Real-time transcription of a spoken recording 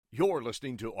You're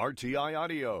listening to RTI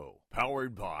Audio,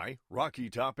 powered by Rocky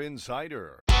Top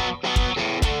Insider.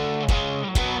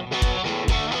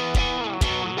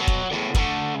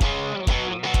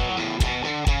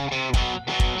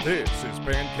 This is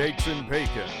Pancakes and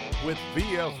Bacon with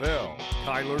VFL,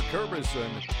 Kyler Kerbison,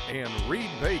 and Reed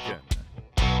Bacon.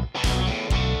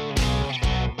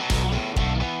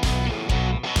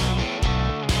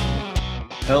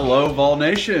 Hello, Vol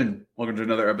Nation. Welcome to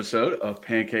another episode of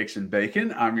Pancakes and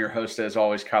Bacon. I'm your host, as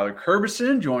always, Kyler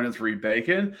Kerbison, joined with Reed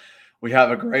Bacon. We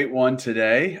have a great one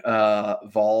today.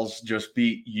 Vols just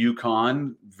beat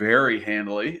UConn very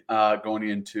handily, going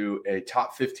into a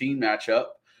top 15 matchup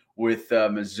with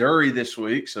Missouri this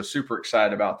week. So super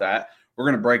excited about that. We're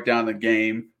going to break down the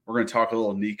game. We're going to talk a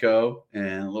little Nico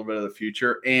and a little bit of the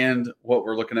future and what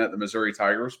we're looking at the Missouri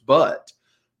Tigers. But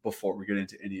before we get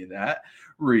into any of that,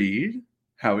 Reed,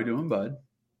 how we doing, bud?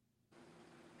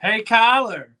 Hey,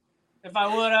 Kyler, if I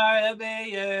would, I'd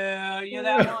be you. You're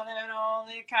that one and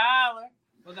only Kyler.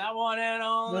 With that one and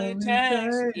only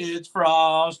text, it's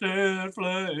Frosted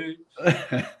Flakes.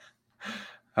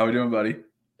 How we doing, buddy?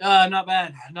 Not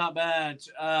bad.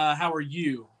 How are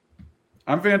you?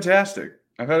 I'm fantastic.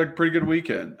 I've had a pretty good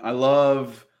weekend. I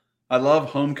love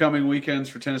homecoming weekends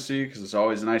for Tennessee because it's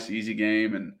always a nice, easy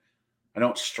game, and I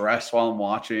don't stress while I'm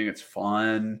watching. It's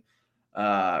fun.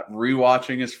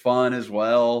 Rewatching is fun as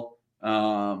well.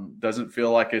 Doesn't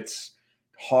feel like it's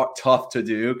tough to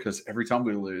do because every time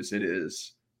we lose,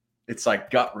 it's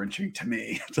like gut wrenching to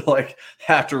me to like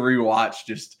have to rewatch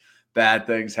just bad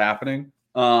things happening.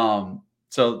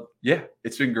 So yeah,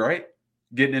 it's been great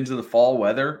getting into the fall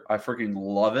weather. I freaking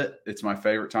love it. It's my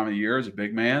favorite time of the year as a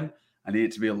big man. I need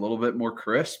it to be a little bit more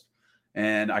crisp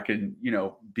and I can,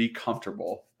 be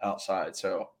comfortable outside.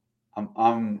 So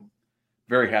I'm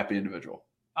very happy individual.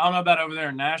 I don't know about over there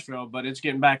in Nashville, but it's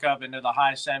getting back up into the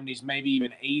high 70s, maybe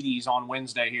even 80s on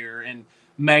Wednesday here. And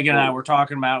Megan and I were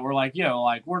talking about, we're like,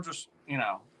 we're just, we're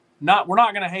not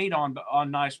going to hate on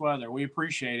nice weather. We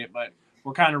appreciate it, but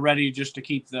we're kind of ready just to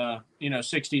keep the,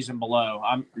 60s and below.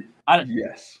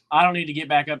 Yes. I don't need to get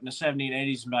back up in the 70s and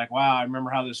 80s and be like, wow, I remember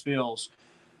how this feels.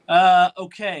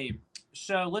 Okay.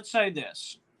 So let's say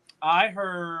this. I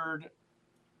heard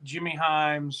Jimmy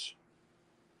Himes,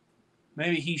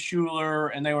 maybe Heath Schuler,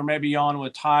 and they were maybe on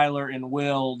with Tyler and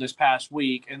Will this past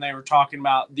week, and they were talking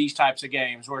about these types of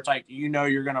games where it's like,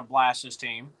 you're going to blast this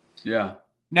team. Yeah.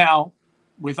 Now,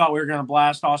 we thought we were going to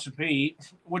blast Austin Peay,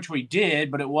 which we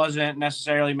did, but it wasn't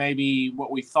necessarily maybe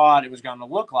what we thought it was going to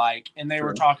look like. And they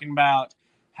were talking about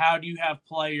how do you have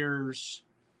players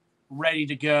ready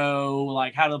to go,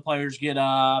 like how do the players get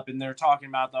up, and they're talking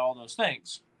about all those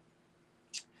things.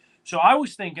 So I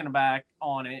was thinking back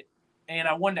on it, and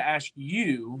I wanted to ask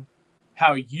you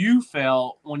how you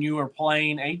felt when you were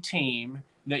playing a team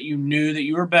that you knew that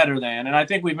you were better than. And I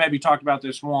think we've maybe talked about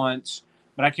this once,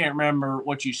 but I can't remember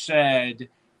what you said.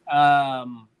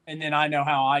 And then I know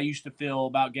how I used to feel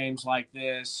about games like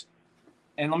this.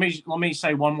 And let me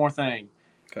say one more thing.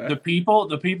 Okay. The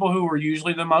people who were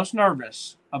usually the most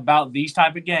nervous about these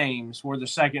type of games were the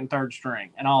second and third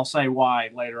string. And I'll say why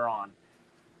later on.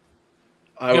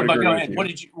 I would agree go with ahead.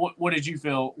 you. What did you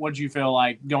feel? What did you feel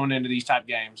like going into these type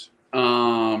games?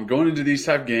 Going into these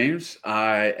type games,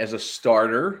 as a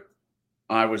starter,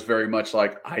 I was very much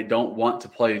like, I don't want to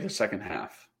play the second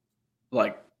half.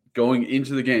 Like going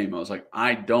into the game, I was like,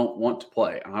 I don't want to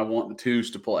play. I want the twos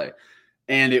to play.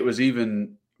 And it was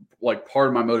even like part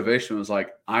of my motivation was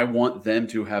like, I want them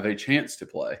to have a chance to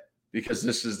play because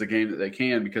this is the game that they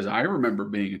can, because I remember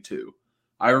being a two.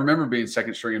 I remember being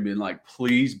second string and being like,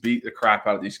 please beat the crap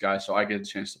out of these guys so I get a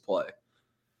chance to play.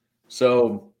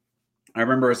 So I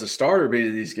remember as a starter being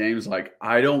in these games, like,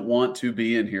 I don't want to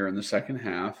be in here in the second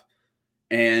half.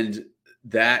 And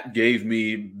that gave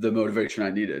me the motivation I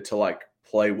needed to like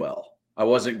play well. I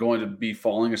wasn't going to be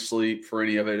falling asleep for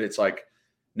any of it. It's like,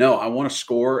 no, I want to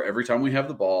score every time we have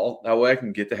the ball. That way I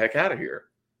can get the heck out of here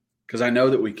because I know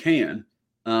that we can.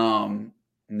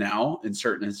 Now, in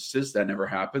certain instances, that never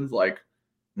happened. Like,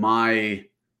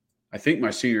 I think my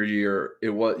senior year, it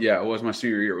was my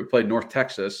senior year. We played North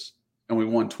Texas and we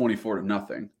won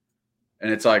 24-0.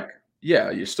 And it's like,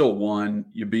 yeah, you still won,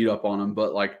 you beat up on them,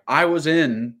 but like I was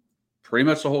in pretty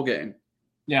much the whole game.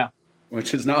 Yeah.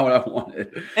 Which is not what I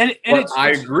wanted. And but I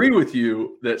agree with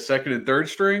you that second and third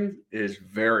string is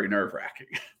very nerve-wracking.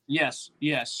 Yes.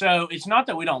 So it's not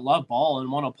that we don't love ball and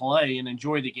want to play and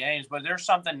enjoy the games, but there's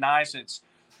something nice. It's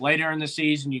later in the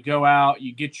season, you go out,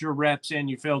 you get your reps in,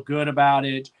 you feel good about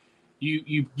it.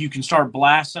 You can start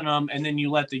blasting them, and then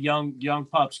you let the young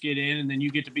pups get in, and then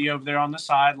you get to be over there on the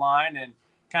sideline, and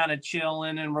kind of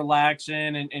chilling and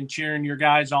relaxing and cheering your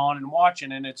guys on and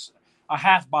watching. And it's a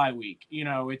half bye week,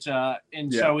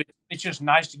 so it's just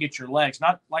nice to get your legs.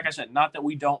 Not like I said, not that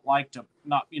we don't like to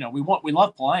we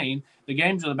love playing. The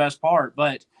games are the best part,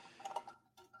 but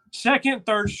second,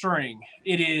 third string,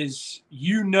 it is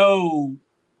 85%,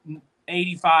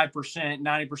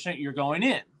 90% you're going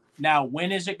in. Now,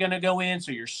 when is it going to go in?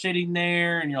 So you're sitting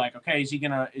there and you're like, okay, is he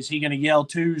gonna yell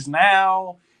twos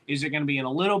now? Is it going to be in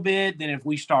a little bit? Then if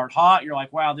we start hot, you're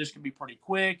like, wow, this could be pretty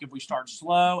quick. If we start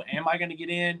slow, am I going to get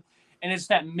in? And it's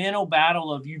that mental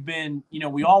battle of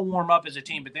we all warm up as a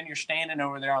team, but then you're standing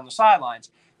over there on the sidelines.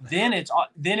 Then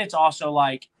it's also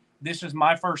like, this is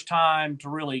my first time to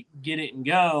really get it and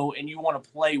go, and you want to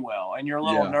play well, and you're a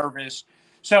little nervous.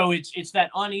 So it's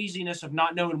that uneasiness of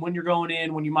not knowing when you're going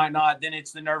in, when you might not. Then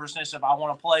it's the nervousness of I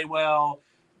want to play well,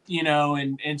 and so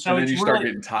and then it's you start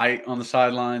getting tight on the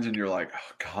sidelines, and you're like,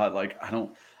 oh God, like I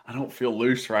don't feel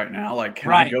loose right now. Like,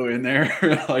 can I go in there?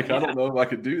 I don't know if I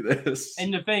could do this.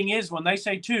 And the thing is, when they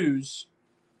say twos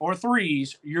or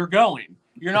threes, you're going.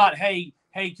 You're not, hey,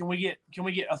 can we get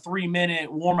a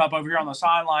 3-minute warm up over here on the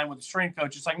sideline with the strength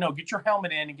coach? It's like, no, get your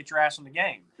helmet in and get your ass in the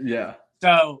game. Yeah.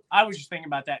 So I was just thinking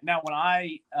about that. Now, when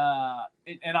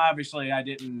and obviously I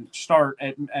didn't start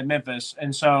at Memphis,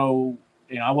 and so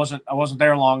I wasn't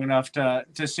there long enough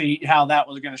to see how that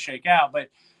was going to shake out. But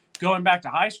going back to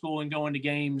high school and going to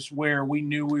games where we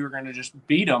knew we were going to just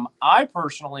beat them, I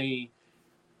personally,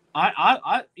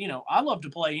 I love to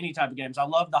play any type of games. I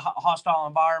love the hostile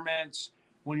environments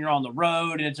when you're on the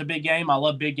road and it's a big game. I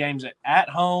love big games at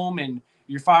home and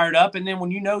you're fired up. And then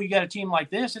when you got a team like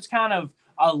this, it's kind of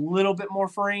a little bit more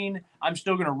freeing. I'm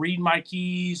still going to read my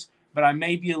keys, but I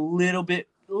may be a little bit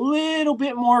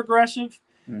more aggressive.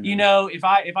 Mm-hmm.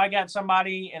 If I got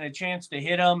somebody and a chance to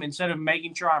hit them, instead of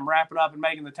making sure I'm wrapping up and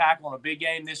making the tackle in a big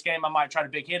game, this game I might try to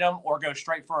big hit them or go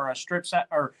straight for a strip set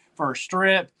or for a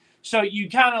strip. So you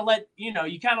kind of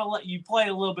you play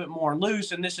a little bit more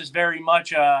loose. And this is very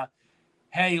much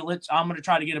hey, I'm going to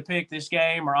try to get a pick this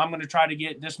game, or I'm going to try to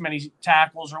get this many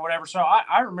tackles or whatever. So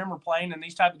I remember playing in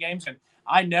these type of games, and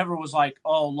I never was like,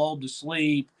 oh, lulled to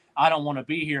sleep, I don't want to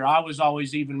be here. I was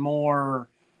always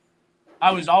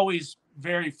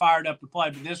very fired up to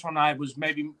play, but this one I was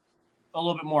maybe a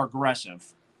little bit more aggressive.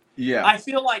 Yeah. I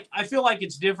feel like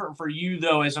it's different for you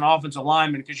though as an offensive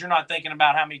lineman, because you're not thinking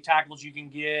about how many tackles you can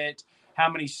get, how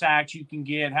many sacks you can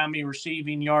get, how many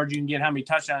receiving yards you can get, how many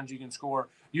touchdowns you can score.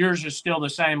 Yours is still the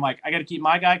same. Like, I got to keep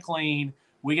my guy clean.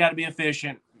 We got to be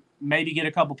efficient, maybe get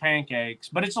a couple pancakes,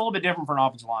 but it's a little bit different for an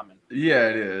offensive lineman. Yeah,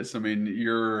 it is. I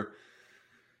mean,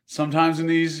 sometimes in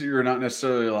these, you're not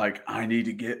necessarily like, I need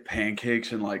to get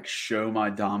pancakes and like show my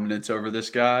dominance over this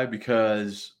guy,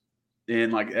 because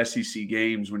in like SEC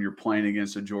games, when you're playing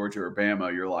against a Georgia or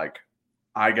Bama, you're like,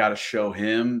 I got to show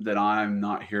him that I'm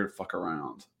not here to fuck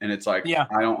around. And it's like,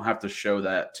 I don't have to show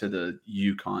that to the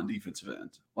UConn defensive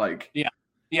end. Like,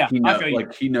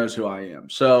 he knows who I am.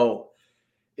 So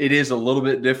it is a little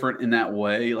bit different in that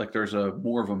way. Like, there's a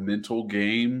more of a mental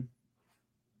gamemanship,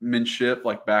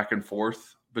 like back and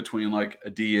forth between like a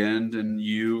D end and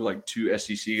you, like two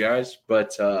SEC guys.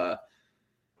 But I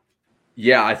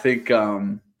think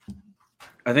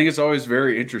it's always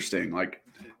very interesting. Like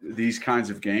these kinds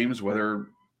of games, whether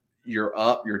you're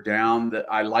up, you're down, that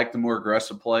I like the more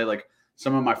aggressive play. Like,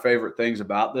 some of my favorite things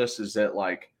about this is that,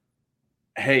 like,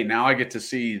 hey, now I get to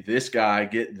see this guy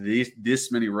get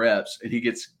this many reps, and he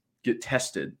get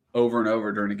tested over and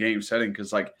over during a game setting,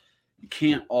 because like you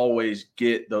can't always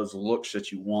get those looks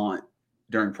that you want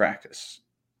during practice,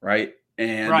 right?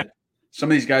 And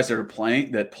some of these guys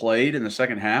that played in the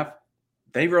second half,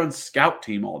 they run scout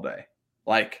team all day.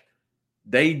 Like,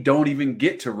 they don't even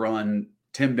get to run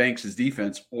Tim Banks'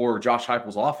 defense or Josh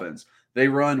Heupel's offense. They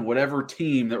run whatever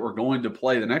team that we're going to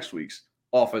play the next week's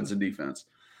offense and defense.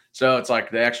 So it's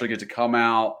like they actually get to come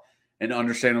out and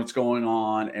understand what's going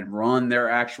on and run their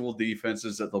actual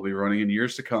defenses that they'll be running in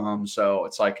years to come. So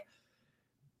it's like,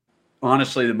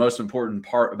 honestly, the most important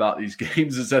part about these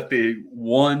games is that the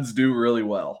ones do really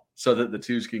well so that the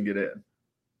twos can get in.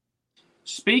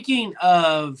 Speaking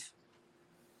of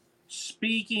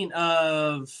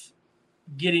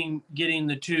getting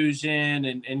the twos in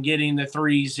and getting the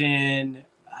threes in,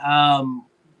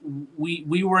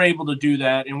 we were able to do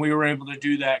that, and we were able to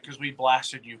do that because we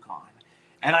blasted UConn.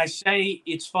 And I say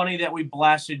it's funny that we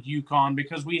blasted UConn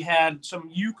because we had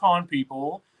some UConn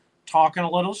people talking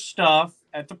a little stuff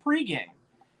at the pregame.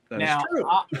 Now,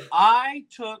 I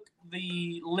took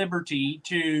the liberty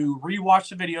to rewatch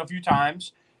the video a few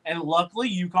times, and luckily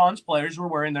UConn's players were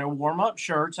wearing their warm-up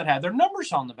shirts that had their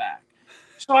numbers on the back.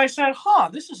 So I said,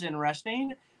 this is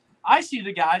interesting. I see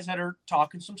the guys that are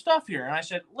talking some stuff here. And I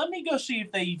said, let me go see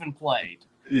if they even played.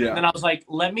 Yeah. And then I was like,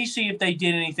 let me see if they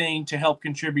did anything to help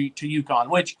contribute to UConn,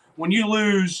 which when you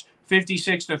lose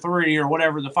 56-3 or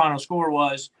whatever the final score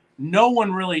was, no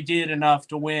one really did enough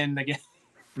to win the game.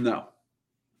 No.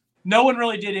 No one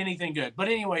really did anything good. But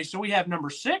anyway, so we have number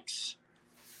 6,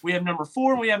 we have number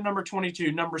 4, and we have number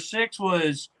 22. Number 6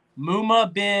 was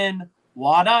Muma bin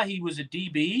Wada. He was a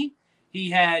DB. He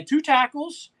had 2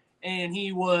 tackles, and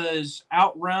he was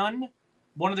outrun.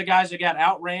 One of the guys that got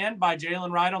outran by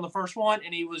Jalen Wright on the first one,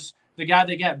 and he was the guy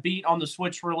that got beat on the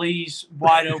switch release,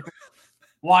 wide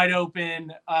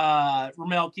open,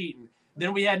 Ramel Keaton.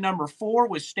 Then we had number 4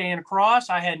 was Stan Cross.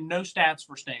 I had no stats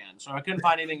for Stan, so I couldn't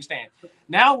find anything Stan.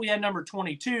 Now we had number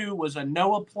 22 was a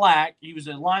Noah Plack. He was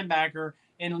a linebacker,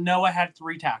 and Noah had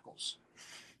 3 tackles.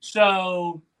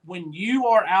 So when you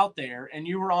are out there and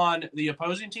you were on the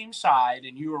opposing team's side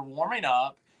and you were warming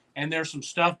up and there's some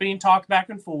stuff being talked back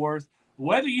and forth,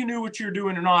 whether you knew what you're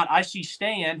doing or not, I see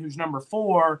Stan, who's number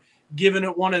 4, giving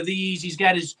it one of these. He's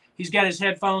got his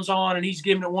headphones on and he's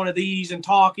giving it one of these and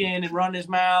talking and running his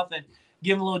mouth and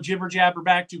giving a little jibber jabber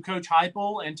back to Coach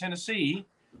Heupel in Tennessee.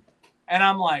 And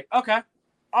I'm like, okay,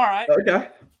 all right. Okay.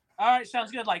 All right,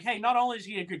 sounds good. Like, hey, not only is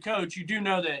he a good coach, you do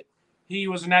know that he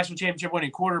was a national championship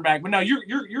winning quarterback. But no,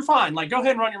 you're fine. Like, go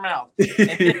ahead and run your mouth.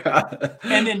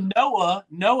 And then Noah,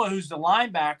 who's the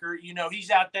linebacker, he's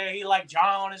out there. He like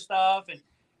John and stuff, and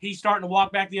he's starting to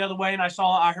walk back the other way. And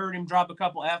I heard him drop a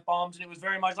couple F-bombs, and it was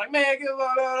very much like, man,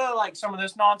 like some of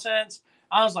this nonsense.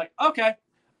 I was like, okay,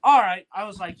 all right. I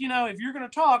was like, if you're gonna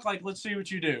talk, like, let's see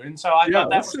what you do. And so I thought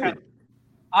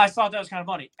that was kind of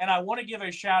funny. And I want to give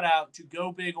a shout out to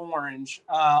Go Big Orange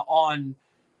on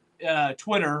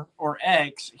Twitter or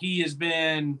X. He has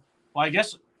been, well, I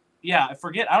guess, yeah, I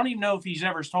forget. I don't even know if he's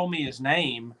ever told me his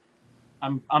name.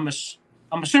 I'm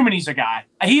assuming he's a guy.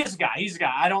 He is a guy. He's a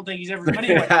guy. I don't think he's ever. But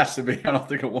anyway, it has to be. I don't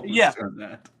think a woman's done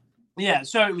that. Yeah.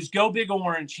 So it was Go Big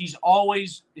Orange. He's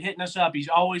always hitting us up. He's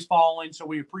always following. So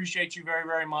we appreciate you very,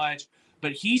 very much.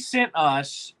 But he sent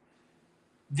us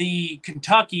the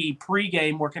Kentucky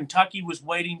pregame where Kentucky was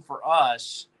waiting for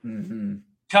us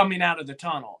coming out of the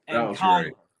tunnel. And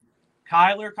Kyler.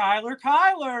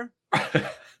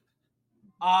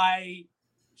 I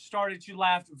started to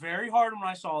laugh very hard when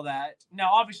I saw that. Now,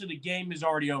 obviously, the game is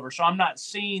already over, so I'm not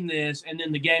seeing this, and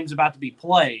then the game's about to be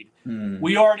played.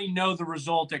 We already know the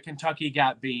result that Kentucky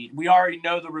got beat. We already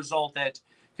know the result that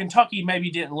Kentucky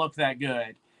maybe didn't look that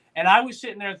good. And I was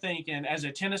sitting there thinking, as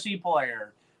a Tennessee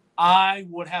player, I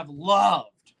would have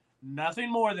loved nothing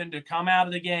more than to come out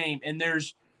of the game, and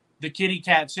there's the kitty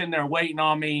cat sitting there waiting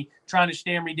on me, trying to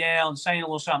stare me down, saying a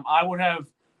little something. I would have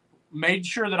made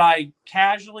sure that I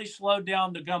casually slowed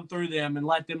down to come through them and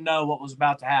let them know what was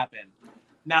about to happen.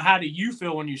 Now, how do you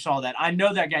feel when you saw that? I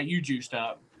know that got you juiced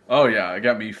up. Oh yeah, it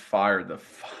got me fired the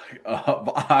fuck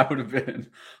up. I would have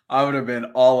been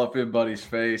all up in Buddy's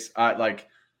face. I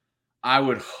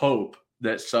would hope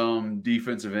that some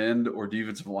defensive end or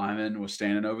defensive lineman was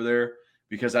standing over there,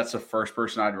 because that's the first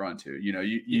person I'd run to.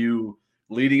 You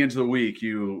leading into the week,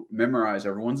 you memorize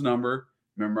everyone's number,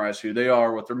 memorize who they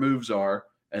are, what their moves are.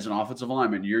 As an offensive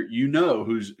lineman, you know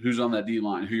who's on that D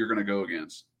line, who you're going to go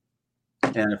against.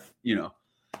 And if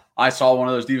I saw one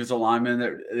of those defensive linemen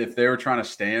that if they were trying to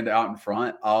stand out in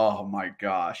front, oh my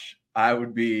gosh,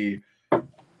 I'd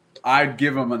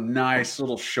give them a nice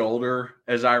little shoulder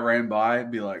as I ran by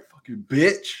and be like, "Fucking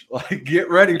bitch, like get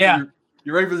ready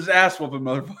you're ready for this ass whooping,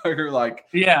 motherfucker!" Like,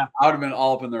 yeah, I would have been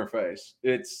all up in their face.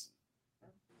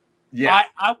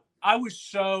 I was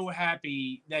so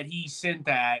happy that he sent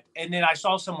that. And then I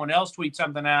saw someone else tweet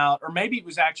something out, or maybe it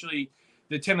was actually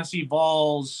the Tennessee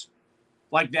Vols,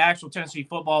 like the actual Tennessee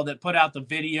football, that put out the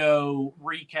video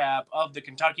recap of the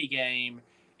Kentucky game.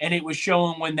 And it was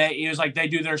showing it was like they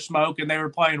do their smoke and they were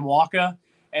playing Waka.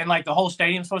 And like the whole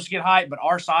stadium's supposed to get hype, but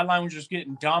our sideline was just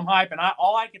getting dumb hype. And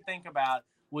all I could think about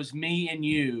was me and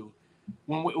you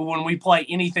when we play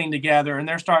anything together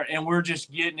and we're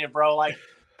just getting it, bro. Like,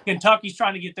 Kentucky's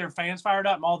trying to get their fans fired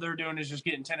up, and all they're doing is just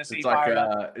getting Tennessee fired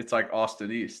up. It's like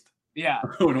Austin East. Yeah.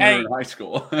 When we were in high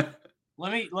school.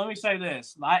 let me say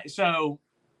this. So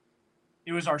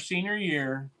it was our senior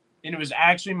year, and it was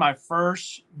actually my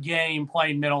first game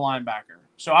playing middle linebacker.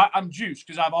 So I'm juiced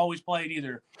because I've always played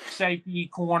either safety,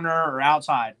 corner, or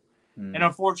outside. And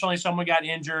unfortunately, someone got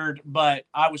injured, but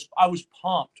I was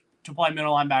pumped to play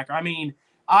middle linebacker. I mean,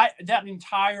 that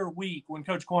entire week when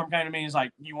Coach Corm came to me and was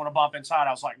like, "You want to bump inside?"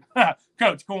 I was like,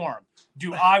 "Coach Corm,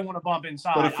 do I want to bump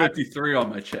inside?" Put a 53 on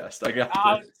my chest. I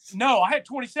got this. No, I had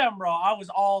 27, bro. I was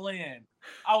all in.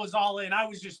 I was all in. I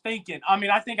was just thinking. I mean,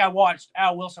 I think I watched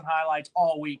Al Wilson highlights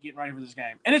all week getting ready for this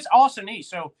game. And it's Austin East,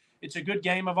 so it's a good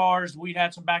game of ours. We'd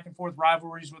had some back and forth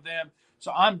rivalries with them.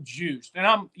 So I'm juiced. And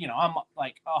I'm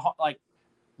like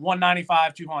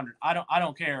 195, 200. I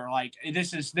don't care. Like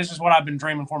this is what I've been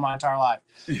dreaming for my entire life.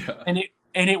 Yeah.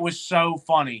 And it was so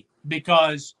funny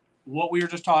because what we were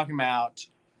just talking about,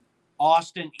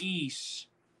 Austin East,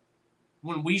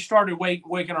 when we started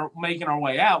making our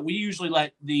way out, we usually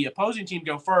let the opposing team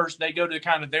go first. They go to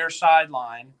kind of their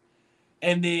sideline,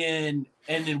 and then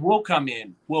we'll come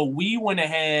in. Well, we went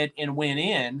ahead and went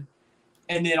in,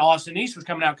 and then Austin East was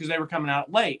coming out because they were coming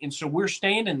out late. And so we're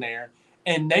standing there,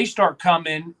 and they start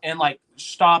coming and, like,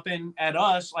 stopping at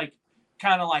us, like,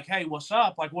 kind of like, hey, what's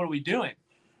up? Like, what are we doing?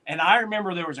 And I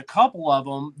remember there was a couple of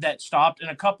them that stopped,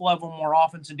 and a couple of them were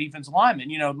offensive and defensive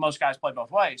linemen. You know, most guys play both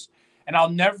ways. And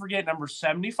I'll never forget number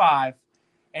 75,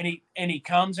 and he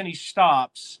comes and he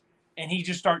stops, and he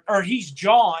just starts, or he's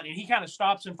John, and he kind of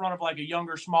stops in front of like a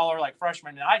younger, smaller, like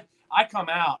freshman. And I come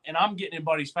out, and I'm getting in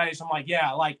Buddy's face. I'm like,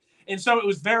 yeah, like, and so it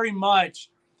was very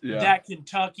much that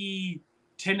Kentucky,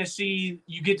 Tennessee,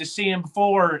 you get to see him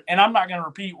before, and I'm not going to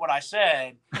repeat what I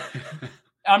said.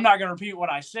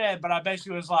 But I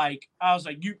basically was like, I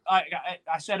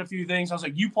said a few things. I was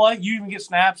like, you play, you even get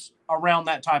snaps around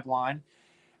that type line.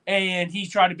 And he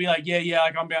tried to be like, yeah,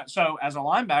 like I'm going. So as a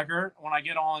linebacker, when I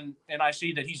get on and I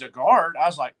see that he's a guard, I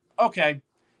was like, okay,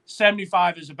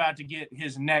 75 is about to get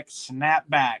his next snap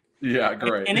back. Yeah,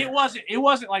 great. And it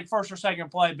wasn't like first or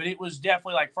second play, but it was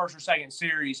definitely like first or second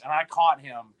series. And I caught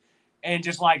him and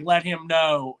just like let him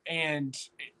know. And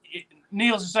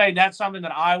needless to say, that's something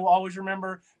that I will always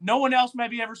remember. No one else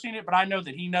maybe ever seen it, but I know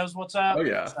that he knows what's up. Oh,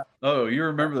 yeah. Oh, you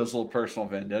remember those little personal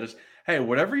vendettas. Hey,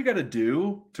 whatever you got to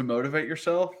do to motivate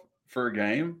yourself for a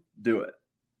game, do it.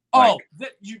 I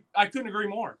couldn't agree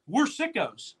more. We're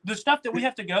sickos. The stuff that we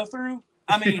have to go through,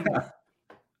 I mean,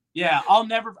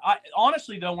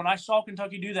 honestly, though, when I saw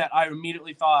Kentucky do that, I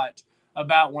immediately thought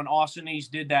about when Austin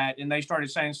East did that and they started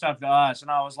saying stuff to us,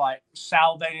 and I was like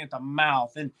salivating at the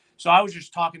mouth. And so I was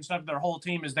just talking stuff to their whole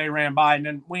team as they ran by, and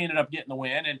then we ended up getting the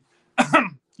win. And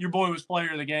your boy was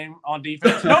player of the game on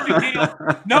defense. No big deal.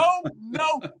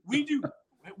 No, we do.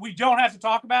 We don't have to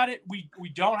talk about it. We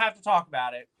don't have to talk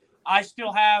about it. I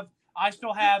still have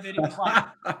it.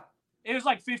 It was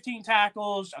like 15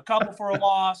 tackles, a couple for a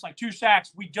loss, like 2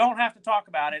 sacks. We don't have to talk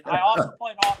about it. I also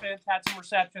played offense, had some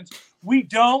receptions. We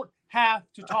don't have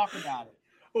to talk about it.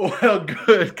 Well,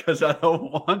 good, because I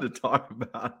don't want to talk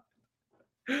about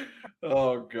it.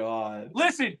 Oh, God.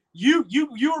 Listen, you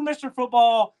were Mr.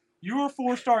 Football. You were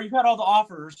 4-star. You got all the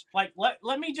offers. Like,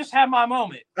 let me just have my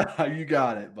moment. You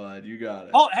got it, bud. You got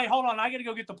it. Hey, hold on. I got to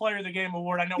go get the Player of the Game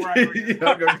award. I know where I am. Yeah,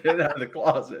 go get it out of the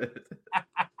closet.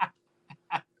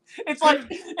 It's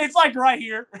like right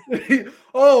here.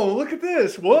 Oh, look at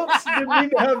this. Whoops. Didn't mean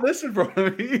to have this in front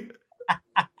of me.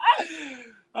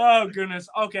 Oh, goodness.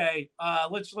 Okay.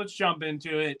 Let's jump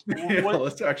into it.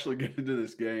 Let's actually get into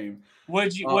this game.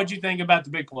 What'd you think about the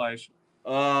big plays?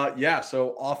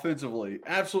 So offensively,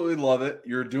 absolutely love it.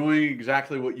 You're doing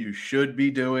exactly what you should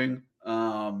be doing.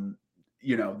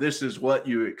 This is what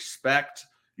you expect.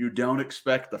 You don't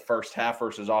expect the first half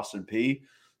versus Austin Peay.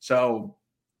 So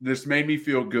this made me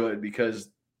feel good because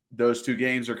those two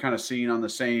games are kind of seen on the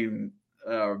same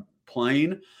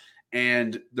plane,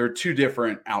 and they're two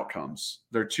different outcomes.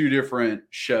 They're two different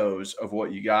shows of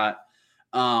what you got.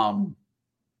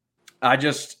 I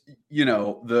just,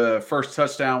 the first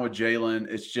touchdown with Jalen,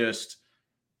 it's just,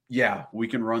 we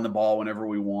can run the ball whenever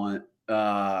we want.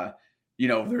 There's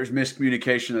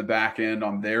miscommunication in the back end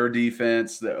on their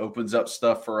defense that opens up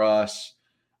stuff for us.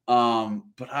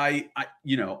 But I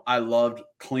loved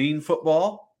clean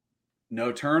football,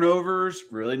 no turnovers,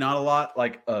 really not a lot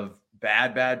of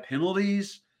bad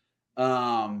penalties.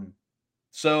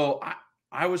 So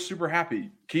I was super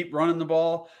happy. Keep running the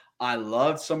ball. I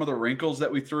loved some of the wrinkles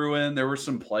that we threw in. There were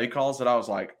some play calls that I was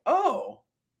like, oh,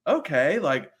 okay.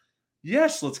 Like,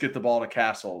 yes, let's get the ball to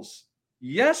Castles.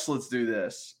 Yes, let's do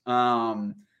this.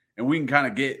 And we can kind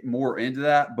of get more into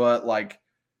that. But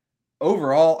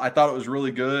overall, I thought it was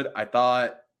really good. I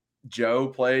thought Joe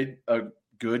played a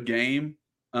good game.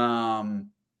 And,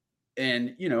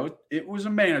 it was a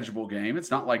manageable game.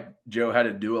 It's not like Joe had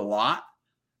to do a lot,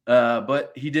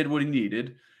 but he did what he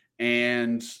needed.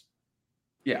 And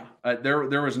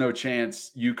there was no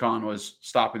chance UConn was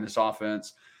stopping this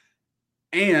offense.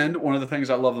 And one of the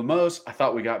things I love the most, I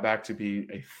thought we got back to being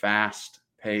a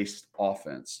fast-paced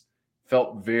offense.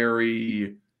 Felt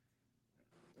very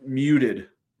muted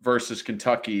versus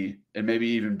Kentucky and maybe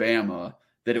even Bama,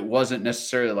 that it wasn't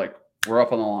necessarily We're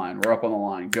up on the line. We're up on the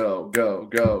line. Go, go,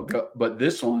 go, go. But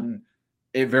this one,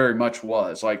 it very much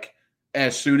was. Like,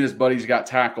 as soon as buddies got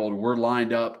tackled, we're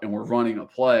lined up and we're running a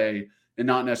play and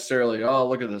not necessarily, oh,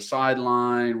 look at the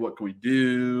sideline. What can we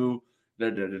do?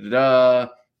 Da, da, da, da,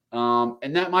 da.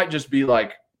 And that might just be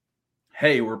like,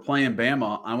 hey, we're playing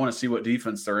Bama. I want to see what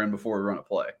defense they're in before we run a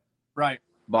play. Right.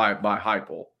 By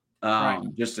Heupel. Right.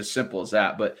 Just as simple as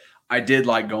that. But I did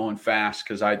like going fast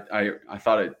because I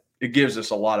thought it gives us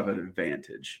a lot of an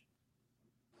advantage.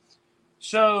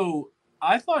 So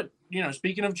I thought,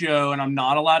 speaking of Joe, and I'm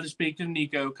not allowed to speak to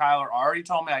Nico, Kyler already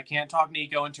told me I can't talk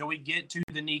Nico until we get to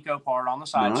the Nico part on the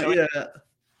side.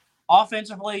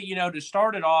 Offensively, to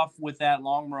start it off with that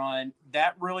long run,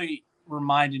 that really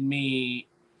reminded me,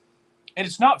 and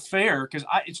it's not fair because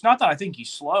it's not that I think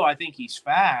he's slow. I think he's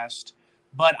fast,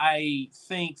 but I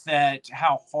think that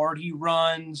how hard he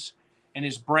runs and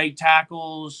his break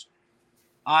tackles,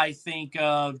 I think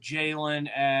of Jalen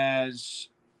as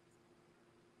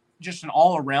just an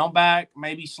all-around back,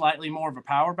 maybe slightly more of a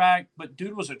power back, but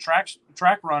dude was a track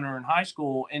runner in high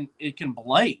school, and it can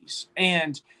blaze.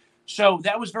 And so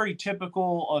that was very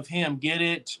typical of him. Get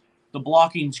it. The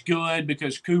blocking's good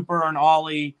because Cooper and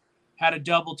Ollie had a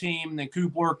double team. And then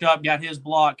Coop worked up, got his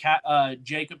block.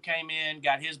 Jacob came in,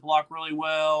 got his block really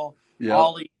well. Yep.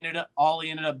 Ollie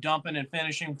ended up dumping and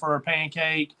finishing for a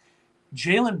pancake.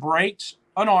 Jalen breaks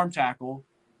an arm tackle,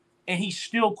 and he's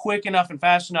still quick enough and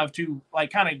fast enough to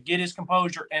kind of get his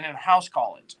composure and then house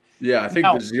call it. Yeah, I think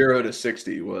the 0 to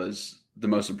 60 was the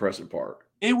most impressive part.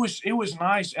 It was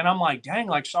nice, and I'm like, dang,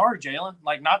 sorry, Jalen.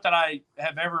 Not that I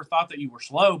have ever thought that you were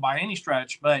slow by any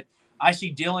stretch, but I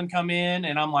see Dylan come in,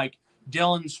 and I'm like,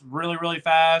 Dylan's really, really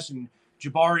fast, and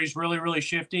Jabari's really, really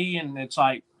shifty, and it's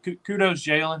like, kudos,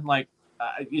 Jalen.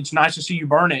 It's nice to see you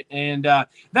burn it, and that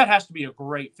has to be a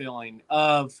great feeling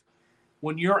of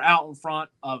when you're out in front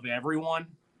of everyone,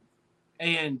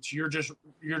 and you're just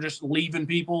leaving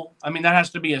people. I mean, that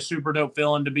has to be a super dope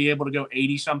feeling to be able to go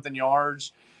 80-something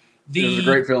yards. It was a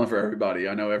great feeling for everybody.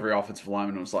 I know every offensive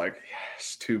lineman was like,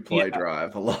 yes, 2-play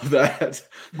drive. I love that.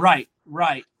 Right.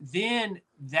 Then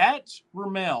that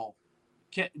Ramel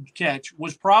catch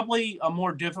was probably a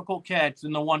more difficult catch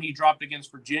than the one he dropped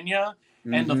against Virginia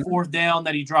and the fourth down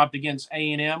that he dropped against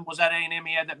A&M. Was that A&M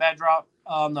he had that bad drop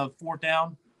on the fourth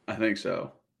down? I think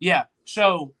so. Yeah.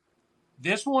 So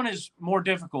this one is more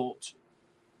difficult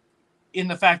in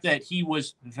the fact that he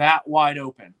was that wide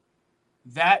open.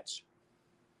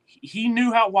 He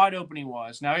knew how wide open he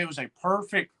was. Now, it was a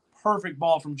perfect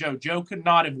ball from Joe. Joe could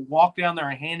not have walked down there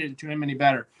and handed it to him any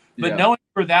better. But knowing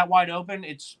you're that wide open,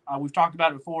 it's we've talked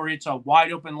about it before, it's a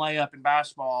wide open layup in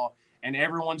basketball, and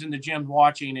everyone's in the gym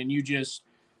watching, and you just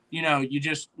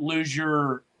lose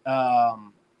your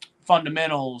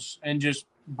fundamentals and just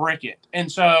brick it. And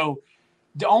so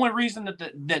the only reason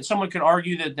that someone could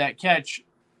argue that catch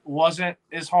wasn't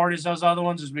as hard as those other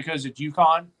ones is because it's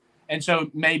UConn. And so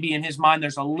maybe in his mind,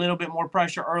 there's a little bit more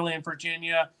pressure early in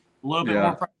Virginia, a little bit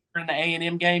more pressure in the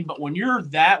A&M game. But when you're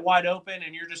that wide open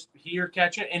and you're just here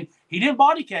catching, and he didn't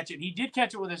body catch it. He did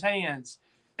catch it with his hands.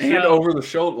 And over the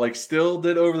shoulder, still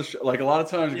did over the shoulder. A lot of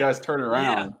times guys turn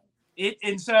around. Yeah.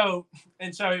 And so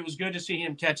it was good to see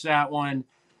him catch that one.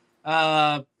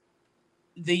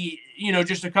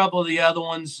 Just a couple of the other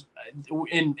ones,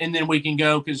 and then we can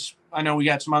go because I know we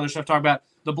got some other stuff to talk about.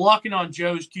 The blocking on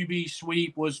Joe's QB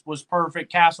sweep was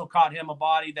perfect. Castle caught him a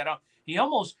body that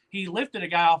he lifted a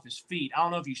guy off his feet. I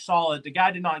don't know if you saw it. The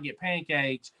guy did not get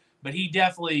pancaked, but he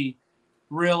definitely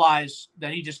realized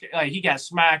that he got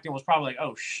smacked and was probably like,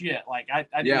 oh shit.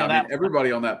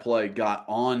 Everybody on that play got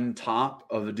on top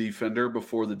of the defender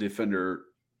before the defender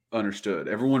understood.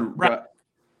 Everyone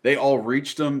they all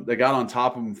reached him. They got on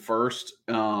top of him first.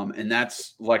 And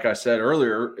that's, like I said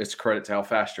earlier, it's credit to how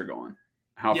fast you're going.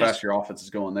 How fast your offense is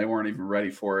going. They weren't even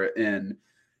ready for it. And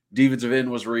defensive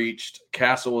end was reached.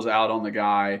 Castle was out on the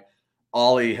guy.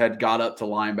 Ollie had got up to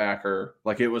linebacker.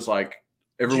 It was like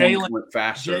everyone went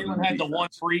faster. Jalen had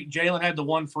the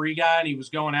one free guy, and he was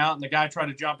going out, and the guy tried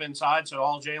to jump inside. So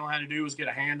all Jalen had to do was get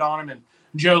a hand on him, and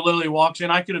Joe literally walks in.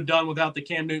 I could have done without the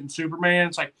Cam Newton Superman.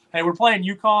 It's like, hey, we're playing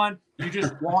UConn. You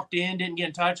just walked in, didn't get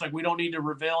in touch. We don't need to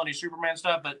reveal any Superman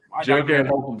stuff. But Joe can't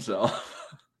help himself.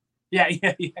 Yeah.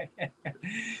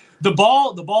 The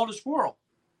ball to Squirrel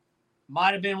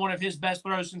might have been one of his best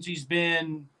throws since he's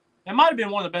been. It might have been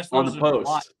one of the best throws on the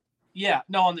post.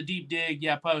 On the deep dig,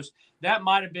 post. That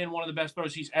might have been one of the best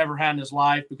throws he's ever had in his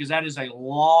life because that is a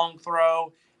long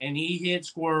throw, and he hit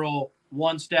Squirrel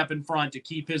one step in front to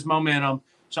keep his momentum.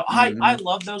 So I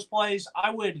love those plays. I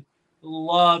would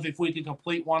love if we could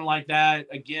complete one like that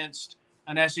against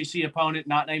an SEC opponent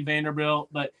not named Vanderbilt,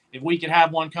 but if we could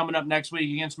have one coming up next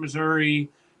week against Missouri,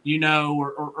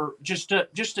 or just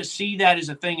to see that as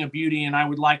a thing of beauty, and I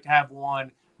would like to have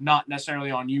one not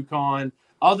necessarily on UConn.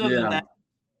 Other than that,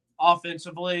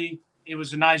 offensively, it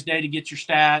was a nice day to get your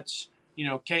stats.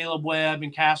 Caleb Webb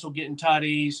and Castle getting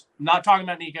tutties. I'm not talking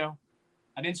about Nico.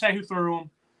 I didn't say who threw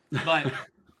them, but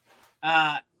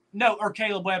no, or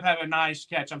Caleb Webb had a nice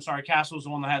catch. I'm sorry, Castle was the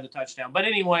one that had the touchdown. But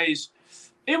anyways,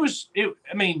 they,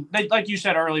 like you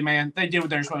said early, man, they did what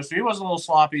they were supposed to. It was a little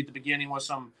sloppy at the beginning with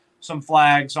some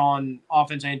flags on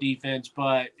offense and defense,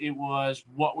 but it was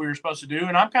what we were supposed to do.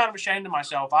 And I'm kind of ashamed of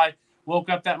myself. I woke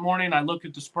up that morning, I looked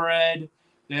at the spread,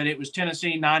 that it was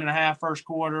Tennessee 9.5 first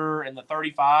quarter and the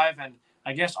 35. And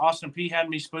I guess Austin Peay had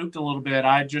me spooked a little bit.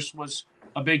 I just was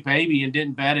a big baby and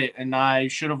didn't bet it. And I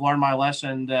should have learned my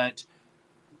lesson that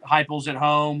Heupel's at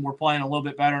home. We're playing a little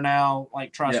bit better now.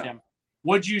 Trust him.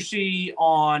 What'd you see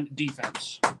on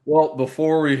defense? Well,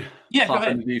 before we hop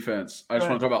into defense, I just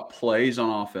want to talk about plays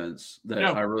on offense that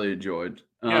I really enjoyed.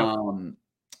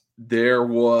 There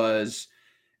was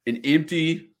an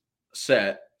empty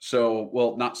set.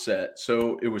 Not set.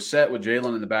 So it was set with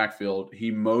Jalen in the backfield. He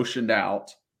motioned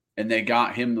out, and they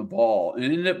got him the ball. And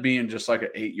it ended up being just like an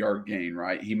 8-yard gain,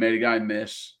 right? He made a guy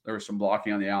miss. There was some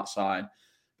blocking on the outside.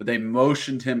 But they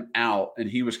motioned him out, and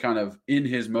he was kind of in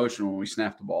his motion when we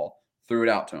snapped the ball, threw it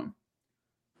out to him.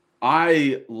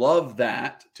 I love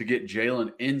that to get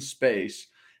Jalen in space.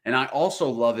 And I also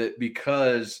love it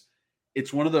because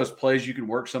it's one of those plays you can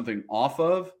work something off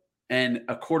of, and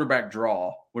a quarterback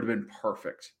draw would have been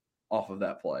perfect off of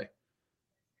that play.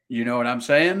 You know what I'm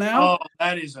saying now? Oh,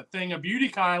 that is a thing of beauty,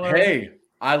 Kyler. Hey,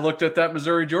 I looked at that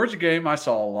Missouri-Georgia game. I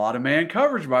saw a lot of man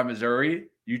coverage by Missouri.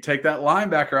 You take that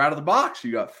linebacker out of the box,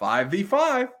 you got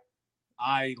 5v5.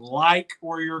 I like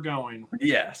where you're going.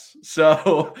 Yes.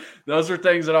 So those are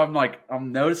things that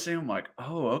I'm noticing. I'm like,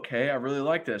 oh, okay, I really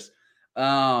like this.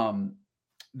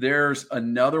 There's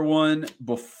another one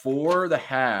before the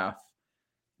half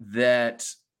that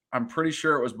I'm pretty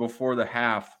sure it was before the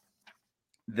half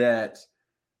that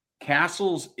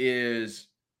Castles is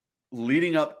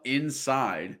leading up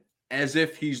inside as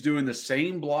if he's doing the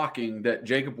same blocking that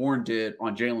Jacob Warren did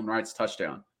on Jalen Wright's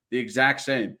touchdown, the exact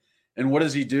same. And what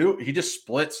does he do? He just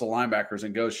splits the linebackers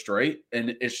and goes straight,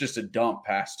 and it's just a dump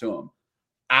pass to him.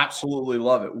 Absolutely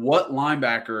love it. What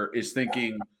linebacker is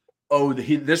thinking,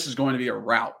 this is going to be a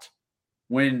route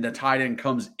when the tight end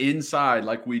comes inside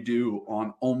like we do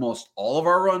on almost all of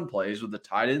our run plays with the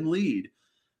tight end lead?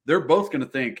 They're both going to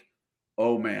think,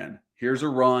 oh, man, here's a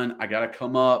run. I got to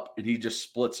come up, and he just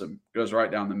splits him, goes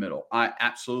right down the middle. I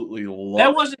absolutely love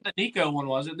that. Wasn't the Nico one,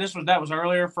 was it? That was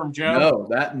earlier from Joe? No,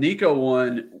 that Nico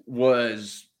one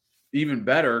was even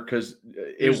better because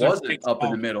it wasn't up in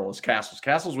the middle as Castles.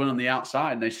 Castles went on the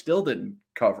outside, and they still didn't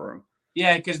cover him.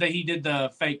 Yeah, because he did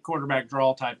the fake quarterback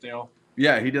draw type deal.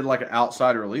 Yeah, he did like an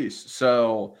outside release.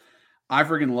 So I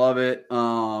freaking love it.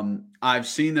 I've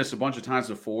seen this a bunch of times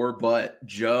before, but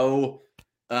Joe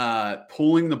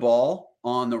pulling the ball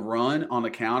on the run on the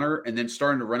counter and then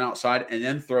starting to run outside and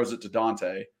then throws it to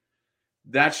Dante.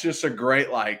 That's just a great,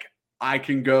 I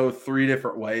can go 3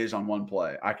 different ways on one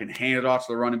play. I can hand it off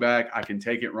to the running back. I can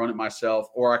take it, run it myself,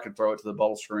 or I can throw it to the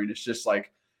bubble screen. It's just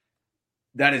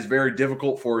that is very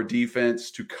difficult for a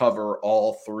defense to cover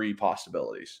all 3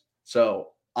 possibilities. So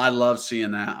I love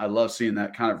seeing that. I love seeing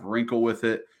that kind of wrinkle with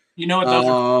it. You know what those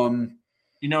are?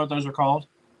 You know what those are called?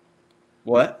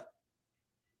 What?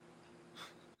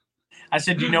 I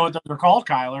said, do you know what those are called,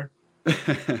 Kyler?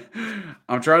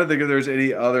 I'm trying to think if there's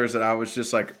any others that I was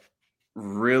just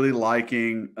really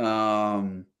liking.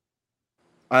 I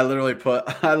literally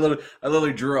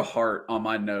drew a heart on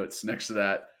my notes next to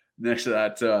that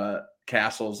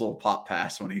Castle's little pop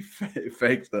pass when he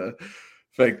faked the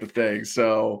thing.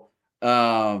 So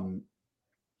I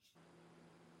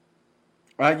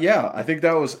think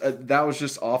that was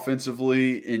just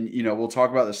offensively, and we'll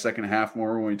talk about the second half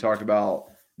more when we talk about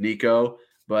Nico,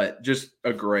 but just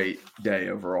a great day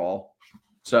overall.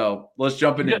 So let's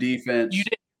jump into defense. You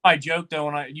did my joke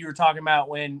though when you were talking about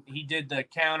when he did the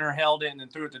counter, held it, and then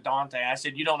threw it to Dante. I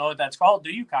said, "You don't know what that's called, do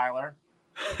you, Kyler?"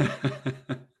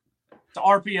 It's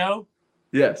RPO.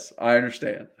 Yes, I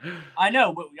understand. I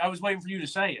know, but I was waiting for you to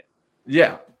say it.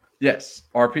 Yeah. Yes,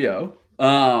 RPO.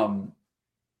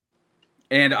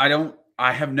 And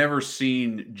I have never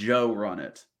seen Joe run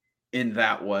it in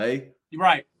that way.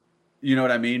 Right. You know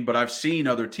what I mean? But I've seen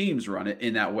other teams run it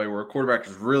in that way where a quarterback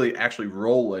is really actually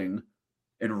rolling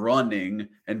and running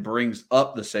and brings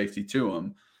up the safety to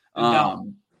him.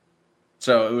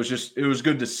 So it was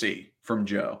good to see from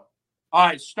Joe. All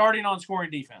right, starting on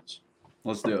scoring defense.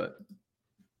 Let's do it.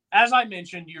 as I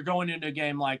mentioned, you're going into a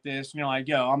game like this, and you're like,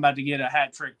 yo, I'm about to get a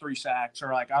hat trick, 3 sacks,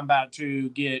 or like I'm about to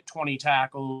get 20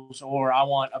 tackles, or I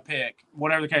want a pick,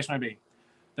 whatever the case may be.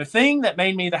 The thing that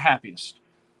made me the happiest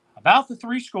about the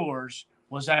 3 scores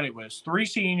was that it was 3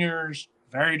 seniors,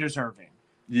 very deserving.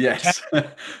 Yes.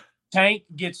 Tank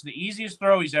gets the easiest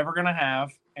throw he's ever going to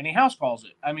have, and he house calls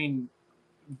it. I mean,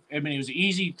 it was an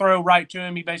easy throw right to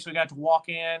him. He basically got to walk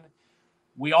in.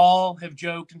 We all have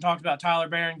joked and talked about Tyler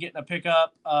Barron getting a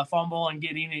pickup fumble and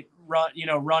getting it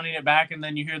running it back, and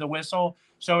then you hear the whistle.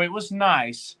 So it was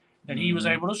nice that he was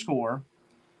able to score.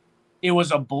 It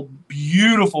was a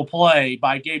beautiful play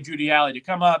by Gabe Giudiale to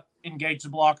come up, engage the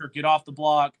blocker, get off the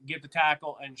block, get the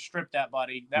tackle, and strip that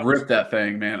buddy. Rip that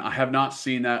thing, man. I have not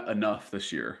seen that enough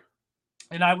this year.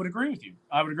 And I would agree with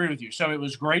you. So it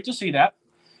was great to see that.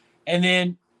 And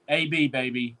then AB,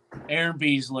 baby, Aaron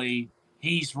Beasley,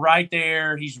 he's right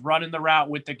there. He's running the route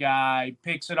with the guy,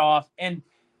 picks it off. And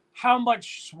how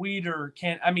much sweeter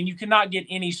you cannot get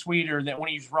any sweeter than when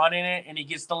he's running it and he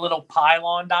gets the little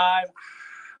pylon dive.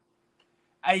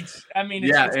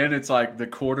 It's like the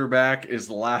quarterback is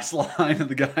the last line of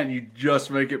the guy and you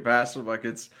just make it past him. Like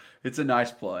it's a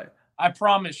nice play. I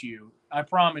promise you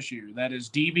that as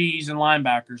DBs and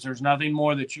linebackers, there's nothing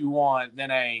more that you want than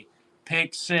a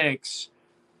pick 6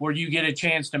 where you get a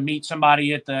chance to meet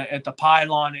somebody at the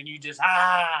pylon and you just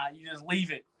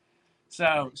leave it.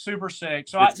 So super sick.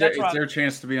 So it's their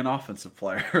chance to be an offensive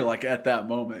player, like at that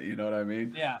moment. You know what I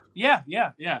mean?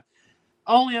 Yeah.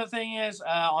 Only other thing is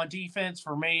on defense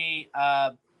for me,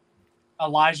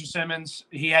 Elijah Simmons,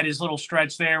 he had his little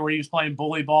stretch there where he was playing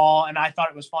bully ball, and I thought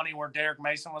it was funny where Derek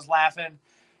Mason was laughing.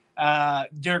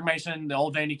 Derek Mason, the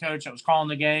old Vandy coach that was calling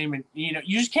the game, and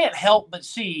you just can't help but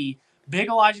see big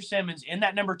Elijah Simmons in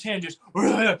that number 10 just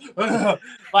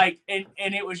like, and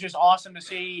it was just awesome to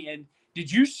see. And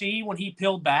did you see when he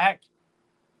peeled back?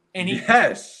 And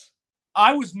yes.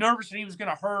 I was nervous that he was going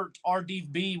to hurt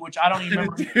RDB, which I don't even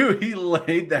remember. Dude, he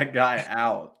laid that guy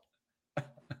out.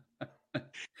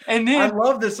 And then I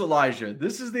love this Elijah.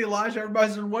 This is the Elijah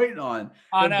everybody's been waiting on.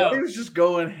 I know. He was just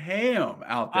going ham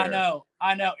out there.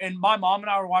 I know. And my mom and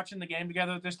I were watching the game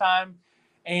together at this time.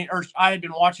 Or I had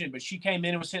been watching it, but she came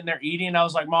in and was sitting there eating. And I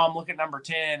was like, Mom, look at number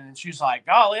 10. And she was like,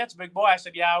 golly, that's a big boy. I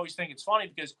said, yeah, I always think it's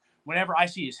funny because whenever I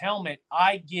see his helmet,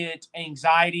 I get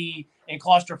anxiety and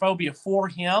claustrophobia for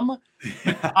him.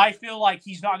 I feel like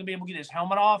he's not going to be able to get his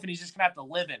helmet off and he's just going to have to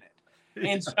live in it.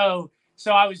 And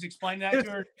so I was explaining that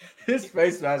to her. His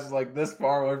face mask is like this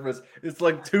far away from his. It's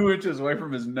like 2 inches away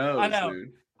from his nose.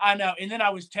 I know. And then I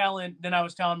was telling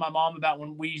my mom about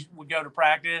when we would go to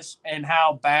practice and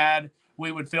how bad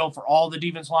we would feel for all the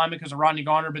defense linemen because of Rodney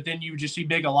Garner. But then you would just see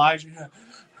big Elijah,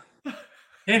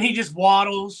 and he just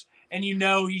waddles, and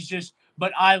he's just.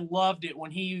 But I loved it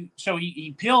when he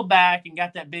peeled back and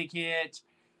got that big hit.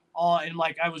 And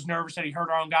like I was nervous that he hurt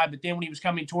our own guy, but then when he was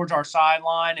coming towards our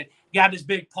sideline and got his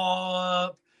big paw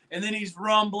up, and then he's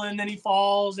rumbling, then he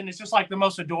falls, and it's just like the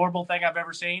most adorable thing I've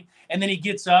ever seen. And then he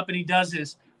gets up and he does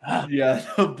his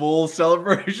the bull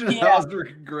celebration. Yeah. That was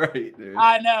great, dude.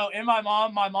 I know. And my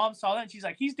mom saw that and she's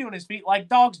like, he's doing his feet like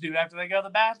dogs do after they go to the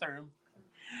bathroom.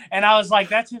 And I was like,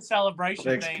 that's his celebration.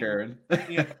 Thanks, thing. Karen.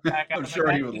 Yeah, I'm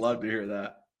sure he would love to hear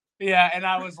that. Yeah, and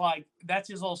I was like, that's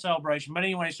his little celebration. But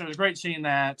anyway, so it was great seeing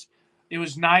that. It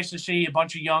was nice to see a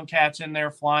bunch of young cats in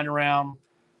there flying around.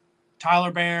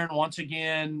 Tyler Barron, once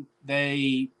again,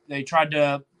 they tried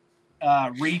to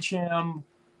reach him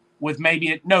with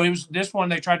it was this one.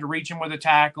 They tried to reach him with a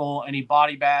tackle, and he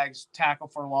body bags, tackle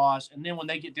for loss. And then when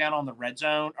they get down on the red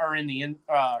zone or in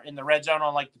the red zone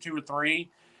on like the 2 or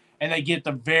 3, and they get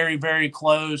the very, very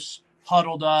close,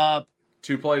 huddled up.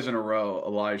 2 plays in a row,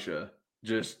 Elijah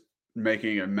just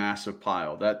making a massive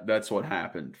pile. That's what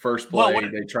happened. First play,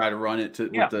 they try to run it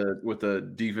with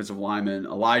the defensive lineman.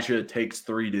 Elijah takes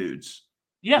 3 dudes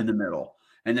in the middle.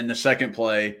 And then the second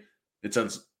play, it's a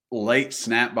late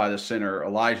snap by the center.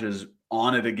 Elijah's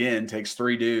on it again, takes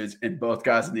 3 dudes, and both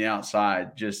guys on the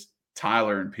outside, just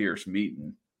Tyler and Pierce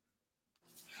meeting.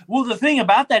 Well, the thing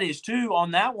about that is, too,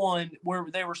 on that one where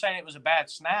they were saying it was a bad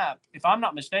snap, if I'm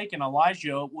not mistaken,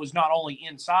 Elijah was not only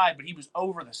inside, but he was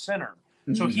over the center.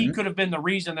 So he could have been the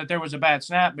reason that there was a bad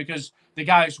snap because the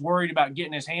guy's worried about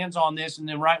getting his hands on this, and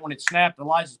then right when it snapped,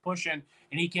 Elijah's pushing,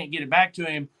 and he can't get it back to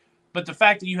him. But the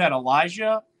fact that you had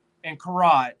Elijah and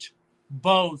Karat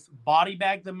both body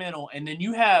bag the middle, and then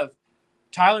you have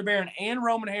Tyler Barron and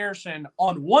Roman Harrison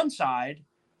on one side,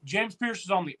 James Pierce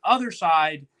is on the other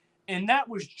side, and that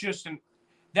was just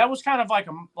that was kind of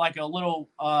like a little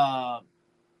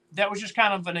that was just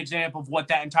kind of an example of what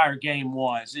that entire game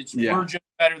was. We're just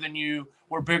better than you,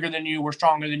 we're bigger than you, we're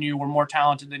stronger than you, we're more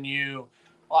talented than you.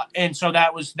 And so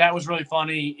that was really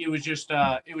funny. It was just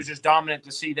dominant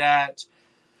to see that.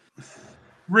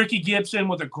 Ricky Gibson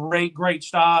with a great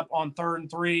stop on 3rd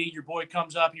and 3. Your boy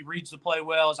comes up, he reads the play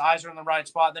well, his eyes are in the right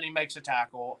spot, then he makes a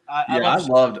tackle.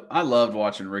 I loved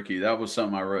watching Ricky. That was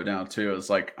something I wrote down too. It was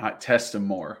like, test him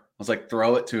more. I was like,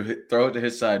 throw it to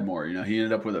his side more. You know, he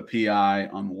ended up with a PI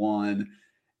on one,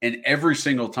 and every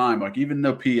single time, like even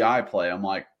the PI play, I'm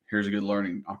like, here's a good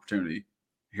learning opportunity.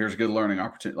 Here's a good learning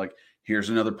opportunity. Like, here's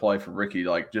another play for Ricky.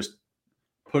 Like, just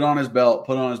put on his belt,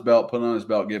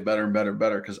 get better and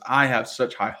better, because I have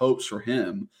such high hopes for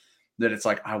him that it's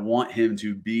like I want him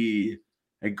to be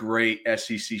a great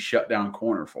SEC shutdown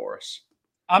corner for us.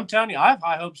 I'm telling you, I have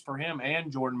high hopes for him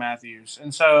and Jordan Matthews.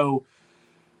 And so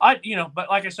but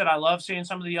like I said, I love seeing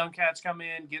some of the young cats come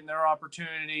in, getting their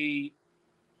opportunity.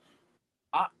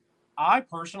 I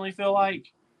personally feel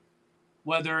like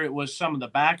whether it was some of the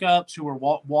backups who were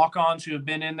walk-ons who have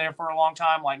been in there for a long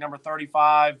time, like number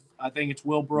 35, I think it's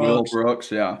Will Brooks. Will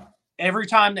Brooks, yeah. Every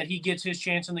time that he gets his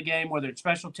chance in the game, whether it's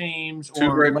special teams or two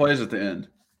great plays at the end.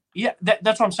 Yeah,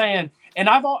 that's what I'm saying. And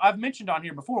I've mentioned on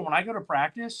here before, when I go to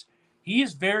practice, he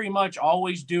is very much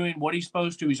always doing what he's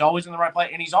supposed to. He's always in the right play,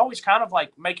 and he's always kind of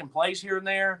like making plays here and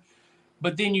there.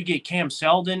 But then you get Cam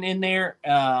Seldon in there.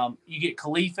 You get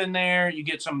Khalif in there. You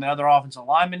get some of the other offensive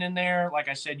linemen in there. Like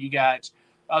I said, you got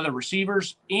other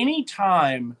receivers.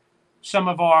 Anytime some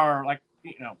of our,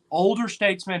 older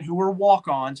statesmen who are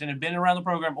walk-ons and have been around the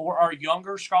program, or our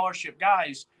younger scholarship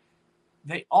guys,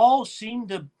 they all seem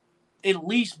to at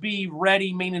least be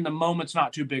ready, meaning the moment's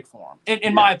not too big for them.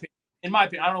 In my opinion. I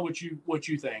don't know what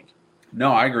you think.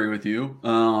 No, I agree with you.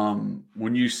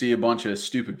 When you see a bunch of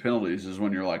stupid penalties is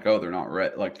when you're like, oh, they're not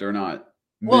ready. Like, they're not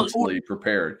mentally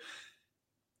prepared.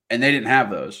 And they didn't have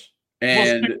those.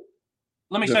 And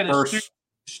let me say this: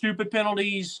 stupid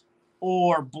penalties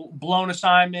or blown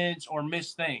assignments or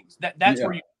missed things. That's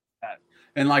where you get that.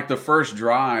 And like the first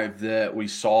drive that we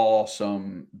saw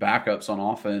some backups on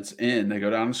offense in, they go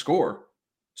down and score.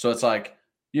 So it's like,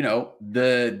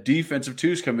 the defensive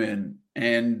twos come in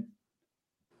and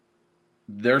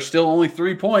there's still only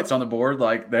 3 points on the board.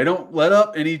 Like, they don't let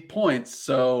up any points.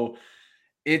 So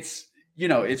it's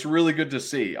really good to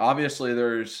see. Obviously,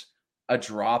 there's a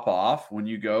drop off when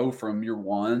you go from your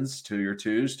ones to your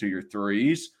twos to your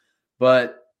threes,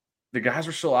 but the guys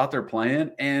are still out there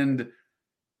playing. And,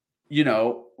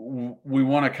 we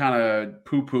want to kind of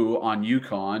poo-poo on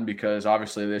UConn because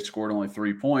obviously they scored only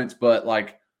 3 points, but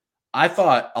like, I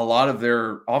thought a lot of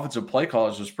their offensive play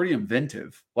calls was pretty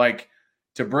inventive. Like,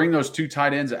 to bring those two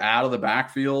tight ends out of the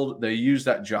backfield, they use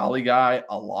that Jolly guy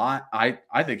a lot. I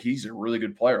think he's a really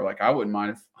good player. Like, I wouldn't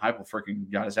mind if Heupel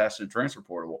freaking got his ass to the transfer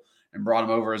portal and brought him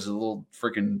over as a little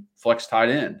freaking flex tight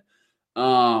end.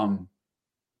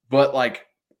 But like,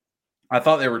 I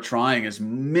thought they were trying as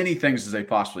many things as they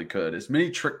possibly could, as many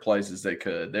trick plays as they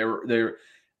could. They were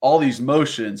all these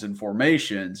motions and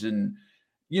formations and,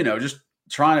 just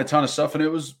trying a ton of stuff. And it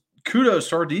was kudos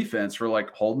to our defense for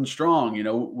like holding strong.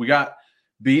 We got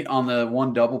beat on the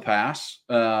one double pass.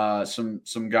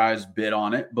 Some guys bid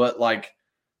on it, but like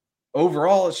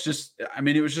overall,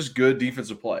 it was just good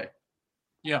defensive play.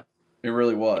 Yeah, it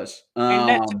really was. And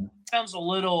that sounds a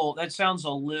little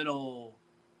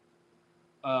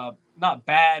not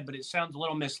bad, but it sounds a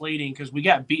little misleading because we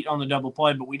got beat on the double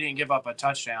play, but we didn't give up a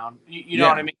touchdown. You know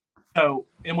what I mean? So,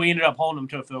 and we ended up holding them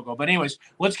to a field goal. But anyways,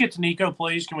 let's get to Nico,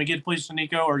 please. Can we get please to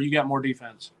Nico, or you got more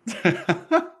defense?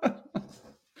 Well,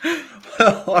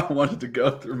 I wanted to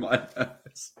go through my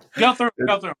notes. Go through.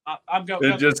 I'm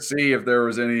going. Just see if there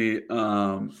was any.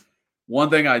 One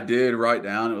thing I did write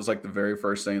down. It was like the very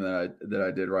first thing that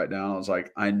I did write down. I was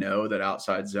like, I know that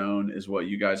outside zone is what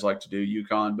you guys like to do,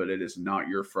 UConn, but it is not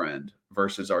your friend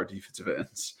versus our defensive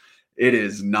ends. It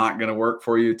is not going to work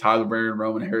for you. Tyler Barron,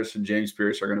 Roman Harrison, James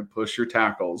Pierce are going to push your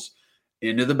tackles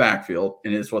into the backfield,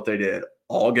 and it's what they did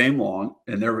all game long,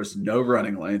 and there was no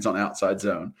running lanes on outside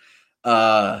zone.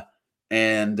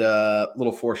 And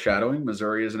little foreshadowing,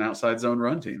 Missouri is an outside zone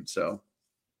run team, so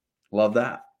love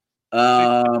that.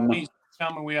 Please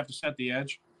tell me we have to set the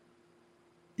edge.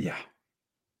 Yeah,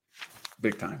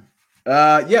 big time.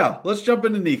 Let's jump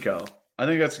into Nico. I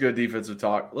think that's a good defensive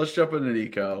talk. Let's jump into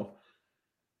Nico.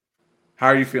 How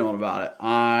are you feeling about it?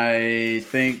 I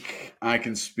think I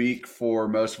can speak for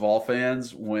most Vol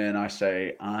fans when I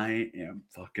say I am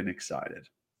fucking excited.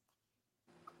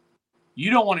 You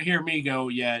don't want to hear me go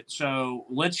yet, so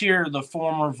let's hear the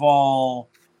former Vol.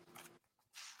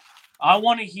 I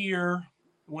want to hear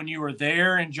when you were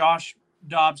there and Josh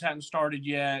Dobbs hadn't started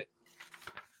yet,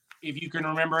 if you can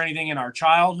remember anything in our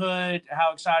childhood,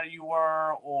 how excited you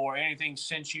were, or anything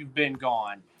since you've been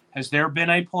gone. Has there been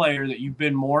a player that you've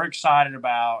been more excited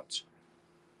about?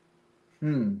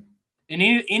 In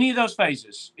any of those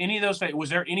phases? Was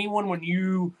there anyone when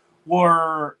you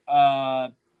were,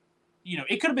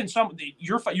 it could have been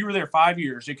you were there 5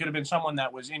 years. It could have been someone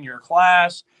that was in your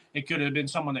class. It could have been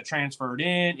someone that transferred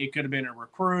in. It could have been a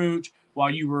recruit while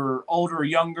you were older or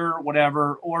younger,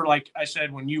 whatever. Or like I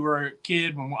said, when you were a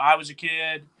kid, when I was a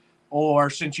kid, or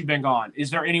since you've been gone. Is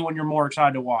there anyone you're more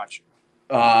excited to watch?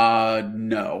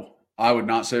 No. I would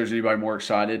not say there's anybody more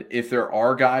excited. If there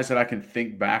are guys that I can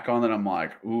think back on that I'm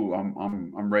like, ooh,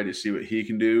 I'm ready to see what he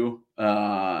can do.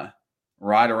 Right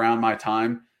around my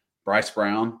time, Bryce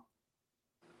Brown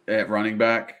at running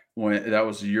back, when that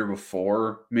was the year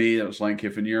before me, that was Lane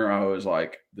Kiffin year. I was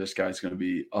like, this guy's going to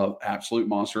be an absolute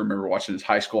monster. I remember watching his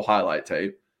high school highlight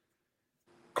tape.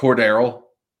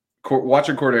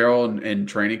 Watching Cordero in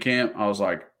training camp, I was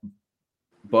like,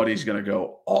 buddy's going to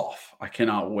go off. I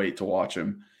cannot wait to watch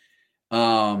him.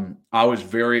 I was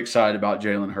very excited about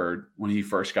Jalen Hurd when he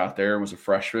first got there and was a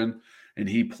freshman, and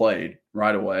he played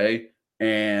right away.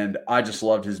 And I just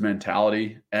loved his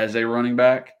mentality as a running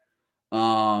back.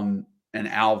 And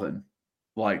Alvin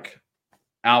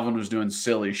was doing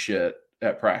silly shit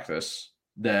at practice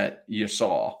that you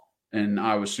saw, and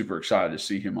I was super excited to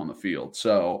see him on the field.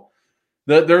 So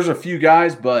there's a few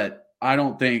guys, but I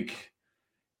don't think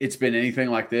it's been anything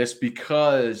like this,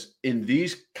 because in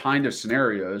these kind of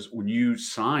scenarios, when you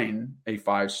sign a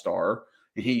 5-star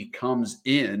and he comes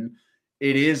in,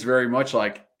 it is very much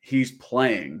like he's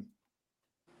playing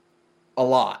a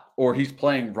lot, or he's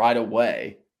playing right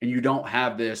away, and you don't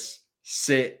have this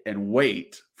sit and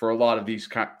wait for a lot of these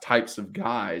types of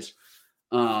guys.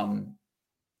 And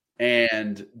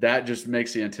that just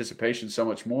makes the anticipation so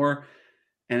much more.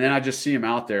 And then I just see him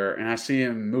out there, and I see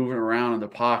him moving around in the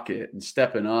pocket and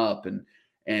stepping up and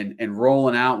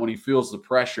rolling out when he feels the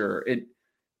pressure. And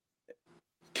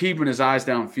keeping his eyes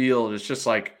downfield. It's just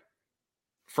like,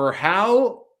 for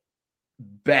how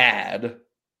bad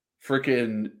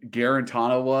freaking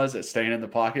Garantano was at staying in the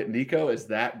pocket, Nico is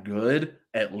that good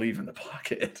at leaving the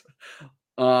pocket.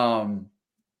 And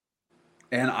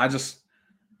I'm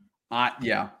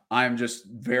just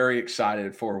very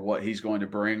excited for what he's going to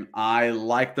bring. I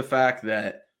like the fact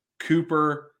that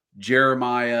Cooper,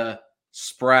 Jeremiah,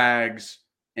 Spraggs,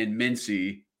 and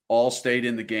Mincy all stayed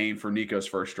in the game for Nico's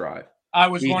first drive.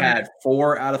 He had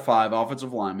 4 out of 5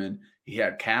 offensive linemen. He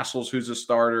had Castles, who's a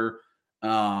starter.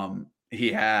 He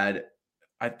had,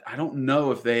 I don't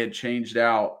know if they had changed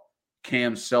out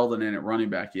Cam Seldon in at running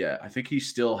back yet. I think he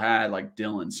still had like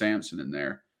Dylan Sampson in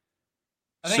there.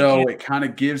 So it kind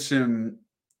of gives him.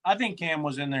 I think Cam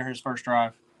was in there his first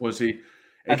drive. Was he?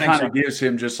 It kind of gives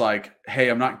him just like, hey,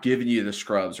 I'm not giving you the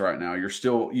scrubs right now. You're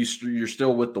still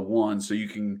with the one, so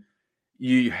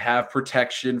you have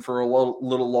protection for a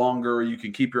little longer. You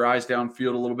can keep your eyes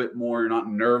downfield a little bit more. You're not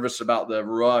nervous about the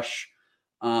rush.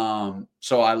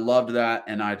 So I loved that,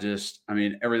 and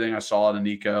everything I saw out of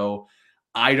Nico.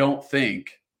 I don't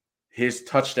think his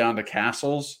touchdown to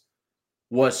Castles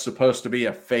was supposed to be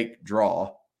a fake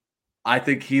draw. I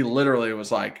think he literally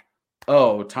was like,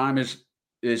 oh, time is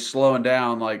slowing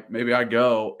down. Like, maybe I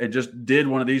go, and just did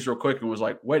one of these real quick and was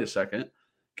like, wait a second.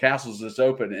 Castles is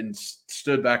open, and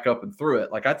stood back up and threw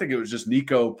it. Like, I think it was just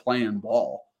Nico playing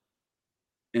ball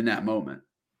in that moment.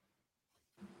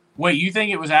 Wait, you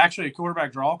think it was actually a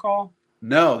quarterback draw call?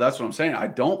 No, that's what I'm saying. I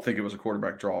don't think it was a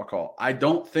quarterback draw call. I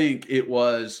don't think it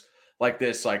was like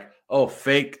this, like, oh,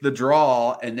 fake the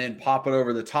draw and then pop it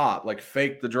over the top, like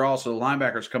fake the draw so the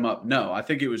linebackers come up. No, I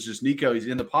think it was just Nico. He's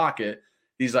in the pocket.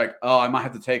 He's like, oh, I might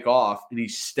have to take off, and he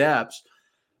steps.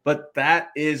 But that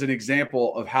is an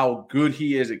example of how good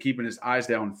he is at keeping his eyes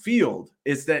downfield,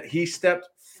 is that he stepped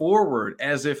forward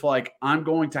as if like, I'm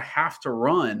going to have to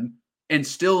run, and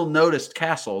still noticed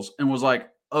Castles and was like,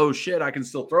 oh shit, I can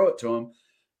still throw it to him.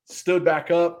 Stood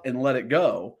back up and let it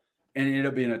go, and it ended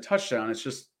up being a touchdown. It's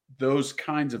just those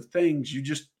kinds of things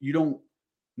you don't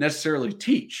necessarily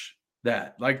teach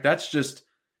that. Like, that's just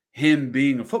him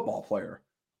being a football player.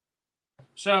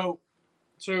 So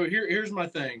here's my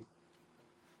thing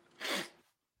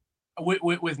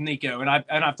with Nico, and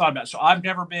I've thought about it. So I've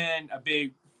never been a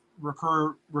big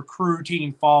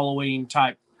recruiting following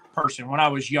type person. When I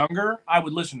was younger, I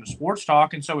would listen to sports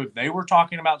talk, and so if they were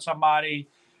talking about somebody,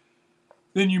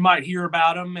 then you might hear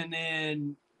about them, and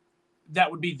then that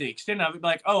would be the extent of it.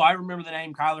 Like, oh, I remember the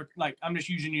name Kyler. Like, I'm just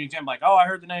using you example. Like, oh, I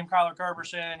heard the name Kyler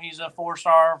Kerberson. He's a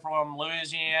 4-star from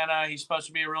Louisiana. He's supposed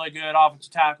to be a really good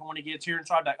offensive tackle when he gets here. And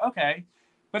so I'd be like, okay.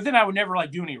 But then I would never like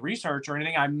do any research or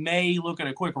anything. I may look at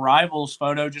a quick Rivals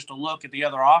photo just to look at the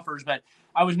other offers, but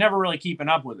I was never really keeping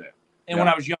up with it. And when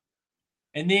I was young,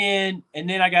 And then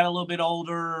I got a little bit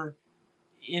older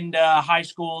into high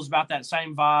school, is about that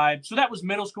same vibe. So that was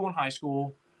middle school and high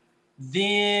school.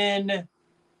 Then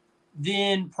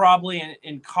probably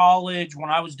in college, when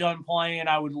I was done playing,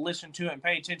 I would listen to it and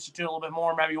pay attention to it a little bit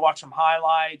more, maybe watch some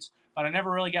highlights, but I never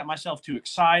really got myself too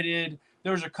excited.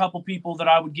 There was a couple people that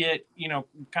I would get,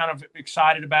 kind of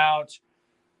excited about.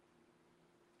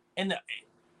 And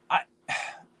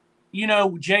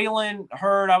Jalen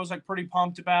Hurd, I was like pretty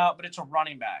pumped about, but it's a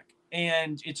running back.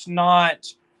 And it's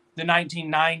not the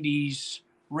 1990s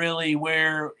really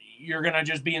where you're going to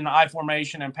just be in the I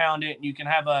formation and pound it. And you can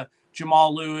have a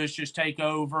Jamal Lewis just take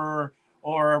over,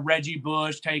 or a Reggie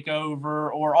Bush take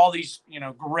over, or all these,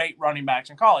 great running backs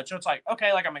in college. So it's like,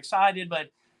 okay, like I'm excited, but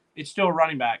it's still a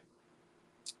running back.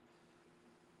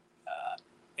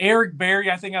 Eric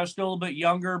Berry, I think I was still a little bit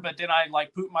younger, but then I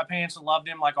like pooped my pants and loved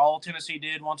him like all Tennessee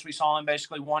did once we saw him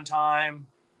basically one time.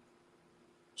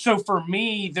 So for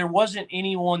me, there wasn't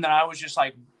anyone that I was just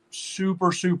like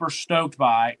super, super stoked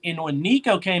by. And when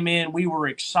Nico came in, we were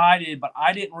excited, but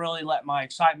I didn't really let my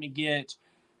excitement get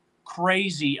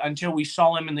crazy until we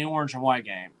saw him in the orange and white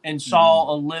game and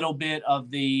saw a little bit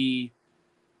of the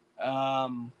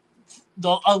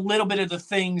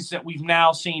things that we've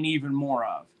now seen even more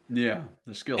of. Yeah,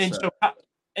 the skill set.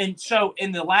 And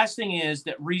the last thing is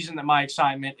that reason that my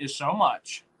excitement is so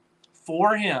much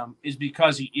for him is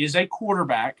because he is a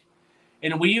quarterback.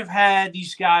 And we have had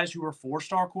these guys who are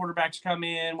 4-star quarterbacks come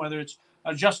in, whether it's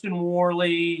a Justin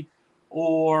Worley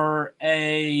or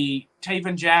a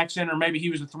Taven Jackson, or maybe he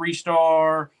was a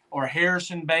 3-star, or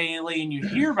Harrison Bailey. And you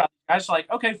hear about guys like,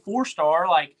 okay, 4-star,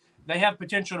 like they have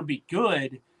potential to be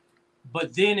good.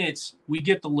 But then we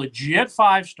get the legit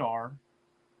 5-star.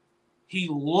 He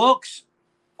looks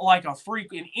like a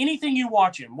freak in anything you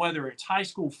watch him, whether it's high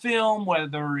school film,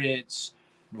 whether it's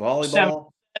volleyball.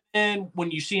 When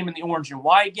you see him in the orange and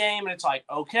white game, and it's like,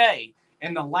 okay.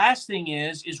 And the last thing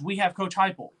is we have Coach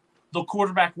Heupel, the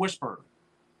quarterback whisperer.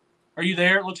 Are you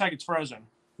there? It looks like it's frozen.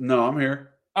 No, I'm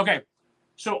here. Okay.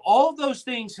 So all of those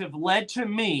things have led to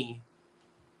me,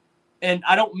 and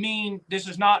I don't mean this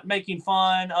is not making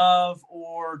fun of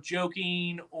or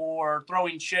joking or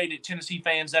throwing shade at Tennessee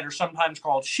fans that are sometimes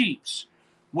called sheeps,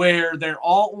 where they're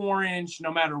all orange,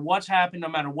 no matter what's happened, no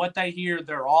matter what they hear,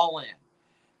 they're all in.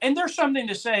 And there's something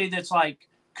to say that's like,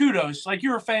 kudos. Like,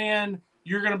 you're a fan,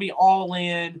 you're going to be all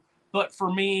in. But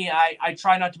for me, I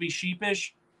try not to be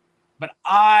sheepish. But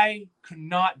I could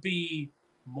not be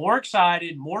more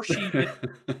excited, more sheepish,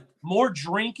 more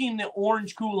drinking the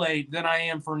orange Kool-Aid than I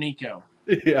am for Nico.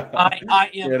 Yeah, I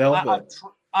am.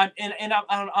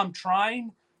 I'm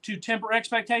trying to temper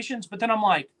expectations, but then I'm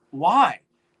like, why?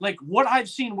 Like, what I've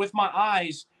seen with my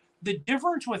eyes, the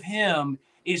difference with him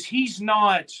is he's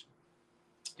not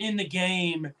in the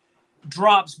game,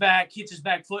 drops back, hits his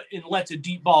back foot, and lets a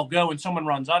deep ball go, and someone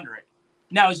runs under it.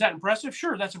 Now, is that impressive?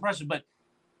 Sure, that's impressive, but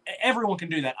everyone can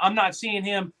do that. I'm not seeing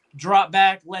him drop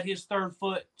back, let his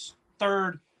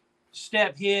third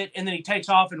step hit, and then he takes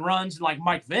off and runs like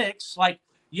Mike Vick's. Like,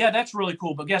 yeah, that's really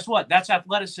cool, but guess what? That's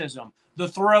athleticism. The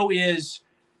throw is,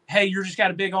 hey, you just got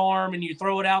a big arm, and you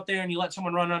throw it out there, and you let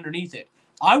someone run underneath it.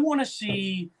 I want to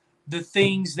see the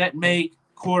things that make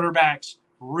quarterbacks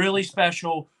really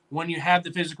special when you have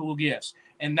the physical gifts.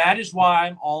 And that is why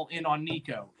I'm all in on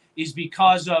Nico, is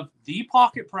because of the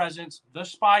pocket presence, the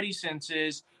spidey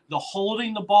senses, the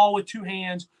holding the ball with two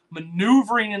hands,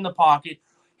 maneuvering in the pocket.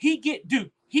 He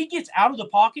gets out of the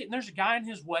pocket and there's a guy in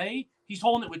his way. He's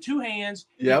holding it with two hands.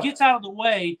 Yep. He gets out of the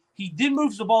way. He then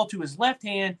moves the ball to his left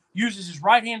hand, uses his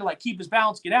right hand to like keep his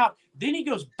balance, get out. Then he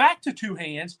goes back to two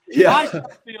hands, flies down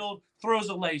the field, throws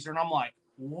a laser. And I'm like,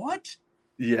 what?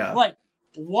 Yeah. Like,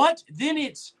 what? Then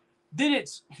it's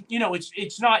he's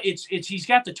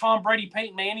got the Tom Brady,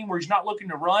 Peyton Manning where he's not looking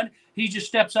to run. He just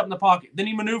steps up in the pocket. Then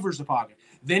he maneuvers the pocket.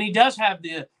 Then he does have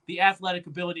the athletic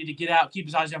ability to get out, keep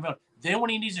his eyes downfield. Then when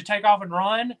he needs to take off and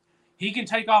run, he can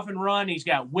take off and run. He's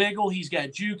got wiggle. He's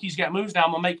got juke. He's got moves. Now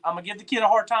I'm gonna give the kid a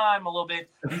hard time a little bit.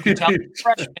 You can tell he's a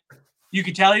freshman. You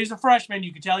can tell he's a freshman.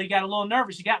 You can tell he got a little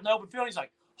nervous. He got in the open field. He's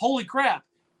like, holy crap.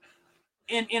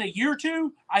 In a year or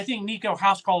two, I think Nico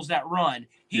house calls that run.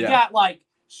 He got like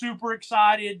super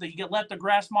excited. He let the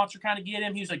grass monster kind of get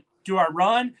him. He's like, do I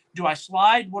run? Do I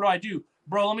slide? What do I do?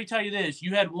 Bro, let me tell you this.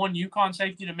 You had one UConn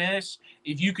safety to miss.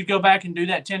 If you could go back and do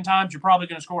that 10 times, you're probably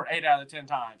going to score 8 out of the 10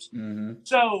 times. Mm-hmm.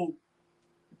 So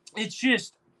it's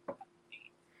just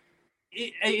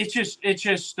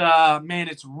man,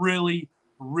 it's really,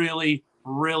 really,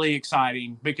 really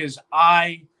exciting because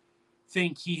I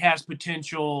think he has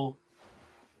potential.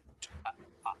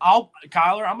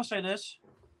 Kyler, I'm going to say this.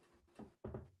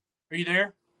 Are you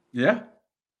there? Yeah.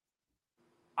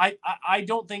 I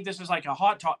don't think this is like a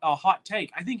hot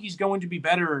take. I think he's going to be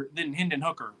better than Hendon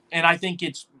Hooker, and I think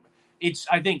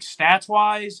I think stats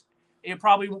wise, it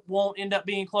probably won't end up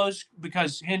being close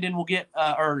because Hendon will get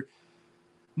or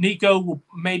Nico will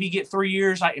maybe get 3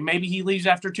 years. Maybe he leaves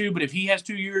after 2, but if he has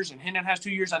 2 years and Hendon has 2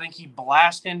 years, I think he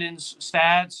blasts Hendon's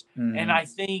stats. Mm-hmm. And I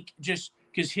think just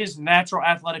because his natural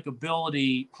athletic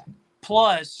ability,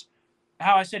 plus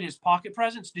how I said his pocket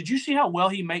presence. Did you see how well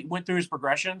he went through his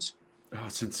progressions? Oh,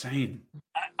 it's insane.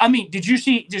 I mean, did you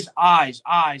see just eyes,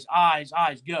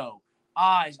 go.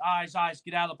 Eyes,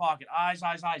 get out of the pocket. Eyes,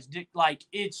 like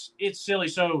it's silly.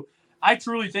 So I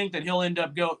truly think that he'll end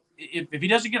up if he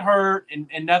doesn't get hurt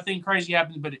and nothing crazy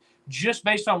happens, but just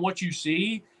based on what you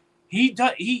see, he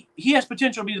has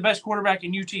potential to be the best quarterback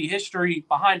in UT history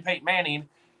behind Peyton Manning,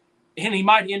 and he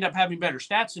might end up having better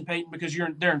stats than Peyton because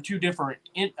they're in 2 different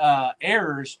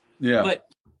eras. Yeah, but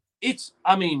it's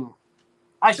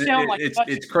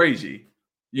crazy.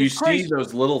 You it's see crazy.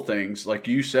 Those little things, like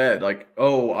you said, like,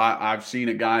 oh, I've seen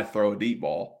a guy throw a deep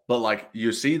ball. But, like,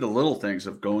 you see the little things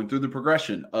of going through the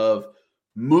progression, of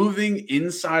moving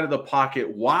inside of the pocket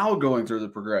while going through the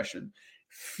progression,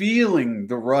 feeling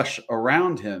the rush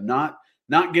around him, not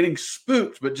getting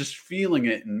spooked, but just feeling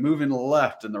it and moving to the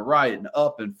left and the right and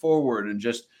up and forward and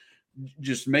just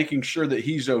making sure that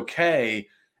he's okay.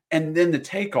 And then the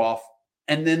takeoff,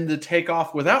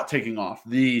 without taking off.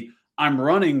 I'm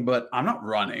running, but I'm not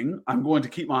running. I'm going to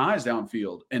keep my eyes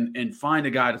downfield and find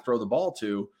a guy to throw the ball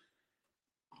to.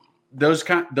 Those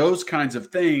kinds of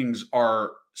things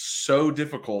are so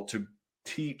difficult to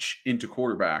teach into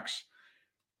quarterbacks.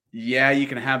 Yeah, you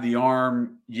can have the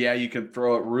arm. Yeah, you can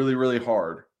throw it really, really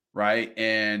hard, right?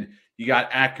 And you got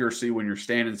accuracy when you're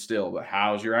standing still. But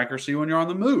how's your accuracy when you're on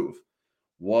the move?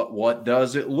 What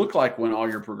does it look like when all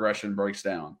your progression breaks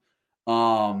down?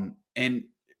 And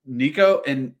Nico,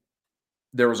 and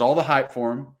there was all the hype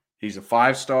for him. He's a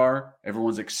 5-star.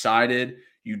 Everyone's excited.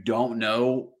 You don't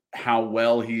know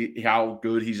how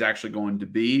good he's actually going to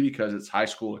be because it's high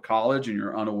school to college and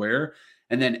you're unaware.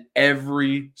 And then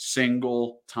every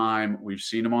single time we've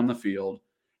seen him on the field,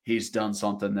 he's done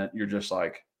something that you're just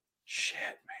like, shit,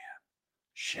 man.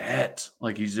 Shit.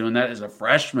 Like, he's doing that as a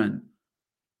freshman.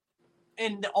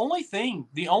 And the only thing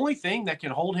that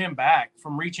can hold him back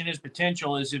from reaching his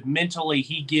potential is if mentally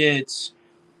he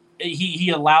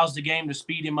allows the game to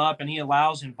speed him up and he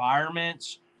allows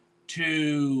environments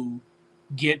to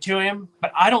get to him.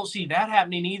 But I don't see that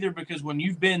happening either, because when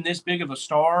you've been this big of a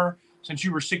star since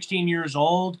you were 16 years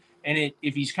old, and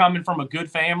if he's coming from a good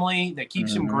family that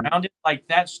keeps him grounded, like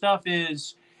that stuff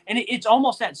is, and it's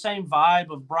almost that same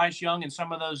vibe of Bryce Young and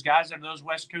some of those guys that are those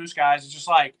West Coast guys. It's just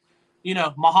like,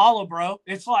 mahalo, bro.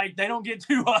 It's like they don't get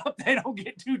too up, they don't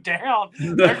get too down.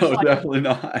 No, definitely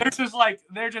not.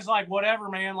 They're just like whatever,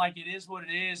 man. Like, it is what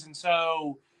it is. And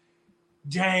so,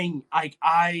 dang,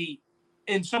 I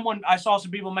saw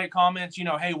some people make comments,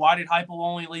 hey, why did Heupel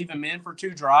only leave him in for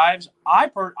 2 drives? I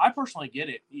personally get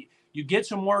it. You get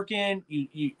some work in,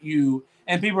 you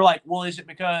and people are like, well, is it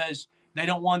because they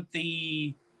don't want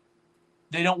there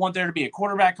to be a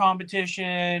quarterback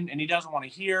competition and he doesn't want to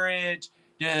hear it?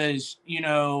 Does, he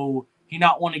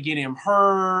not want to get him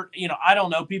hurt? I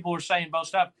don't know. People are saying both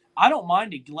stuff. I don't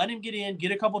mind to let him get in,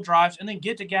 get a couple drives, and then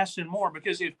get to Gaston Moore,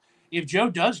 because if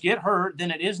Joe does get hurt, then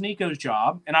it is Nico's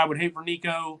job, and I would hate for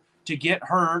Nico to get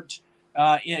hurt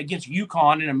against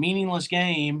UConn in a meaningless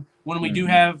game when we do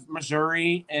have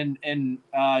Missouri and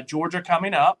Georgia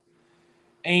coming up.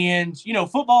 And,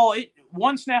 football,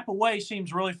 one snap away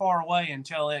seems really far away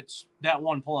until it's that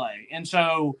one play. And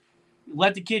so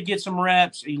let the kid get some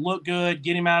reps. He looked good.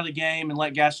 Get him out of the game and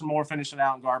let Gaston Moore finish it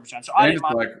out in garbage time. So I didn't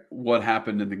mind. Like what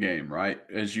happened in the game, right?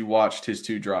 As you watched his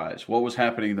 2 drives, what was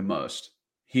happening the most?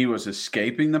 He was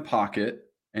escaping the pocket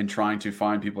and trying to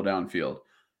find people downfield.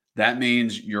 That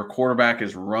means your quarterback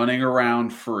is running around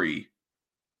free,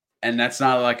 and that's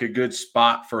not like a good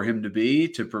spot for him to be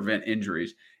to prevent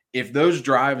injuries. If those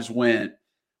drives we're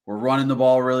running the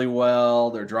ball really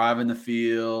well, they're driving the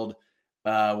field.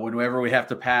 Whenever we have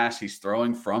to pass, he's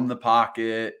throwing from the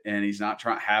pocket and he's not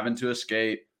having to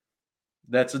escape.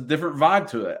 That's a different vibe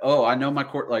to it. Oh, I know my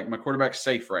quarterback's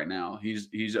safe right now.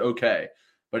 He's okay.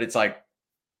 But it's like,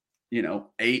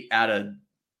 8 out of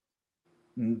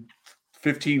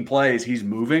 15 plays, he's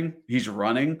moving, he's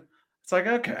running. It's like,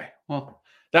 okay, well,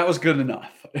 that was good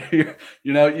enough.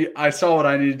 I saw what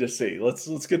I needed to see.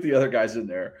 Let's get the other guys in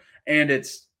there. And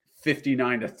it's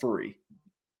 59-3.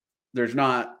 There's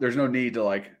no need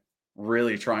to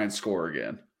really try and score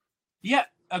again. Yeah,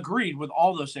 agreed with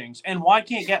all those things. And why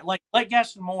can't let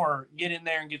Gaston Moore get in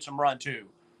there and get some run too?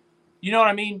 You know what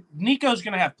I mean? Nico's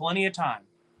going to have plenty of time.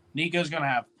 Nico's going to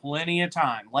have plenty of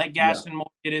time. Let Gaston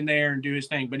Moore get in there and do his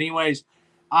thing. But anyways,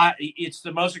 it's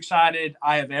the most excited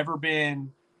I have ever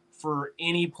been for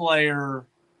any player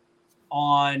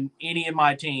on any of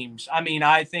my teams. I mean,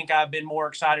 I think I've been more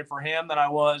excited for him than I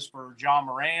was for John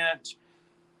Morant.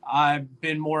 I've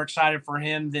been more excited for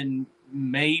him than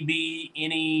maybe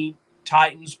any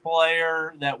Titans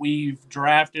player that we've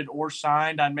drafted or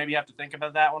signed. I'd maybe have to think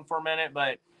about that one for a minute,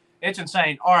 but it's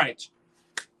insane. All right.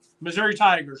 Missouri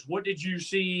Tigers, what did you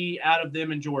see out of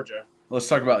them in Georgia? Let's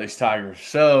talk about these Tigers.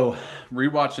 So,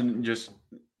 rewatching, just,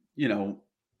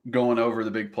 going over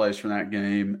the big plays from that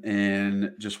game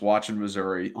and just watching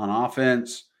Missouri on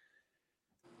offense,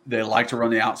 they like to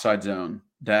run the outside zone.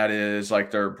 That is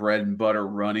like their bread and butter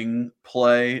running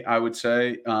play, I would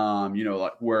say.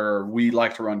 Like where we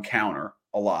like to run counter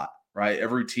a lot, right?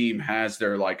 Every team has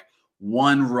their like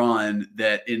one run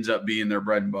that ends up being their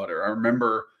bread and butter. I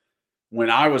remember when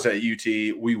I was at UT,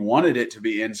 we wanted it to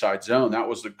be inside zone. That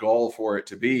was the goal for it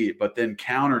to be. But then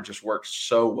counter just worked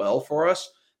so well for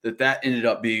us that ended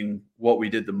up being what we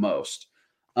did the most.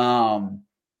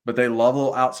 But they love a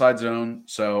little outside zone.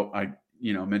 So I,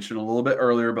 mentioned a little bit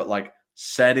earlier, but like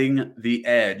setting the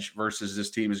edge versus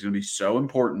this team is going to be so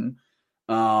important.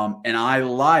 And I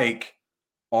like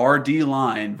our D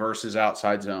line versus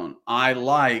outside zone. I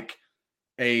like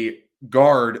a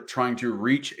guard trying to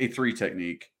reach a 3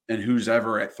 technique and who's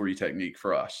ever at 3 technique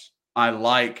for us. I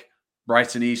like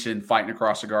Bryson Eason fighting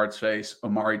across the guard's face,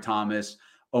 Omari Thomas,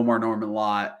 Omar Norman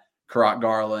Lott, Karat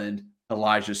Garland,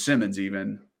 Elijah Simmons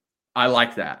even. I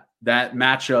like that. That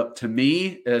matchup to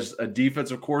me as a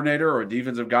defensive coordinator or a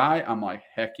defensive guy, I'm like,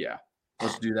 heck yeah,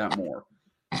 let's do that more.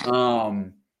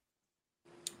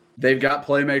 They've got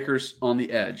playmakers on the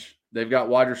edge. They've got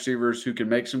wide receivers who can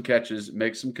make some catches,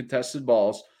 make some contested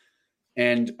balls.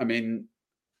 And, I mean,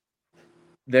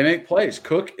 they make plays.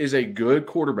 Cook is a good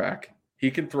quarterback. He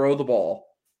can throw the ball,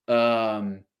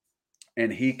 and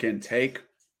he can take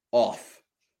off.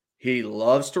 He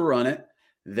loves to run it.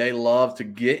 They love to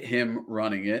get him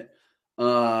running it.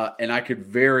 And I could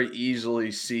very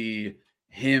easily see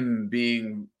him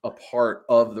being a part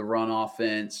of the run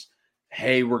offense.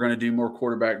 Hey, we're going to do more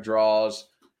quarterback draws.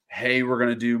 Hey, we're going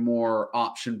to do more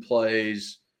option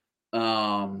plays.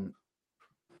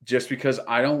 Just because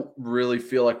I don't really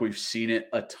feel like we've seen it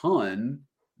a ton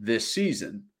this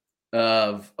season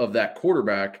of that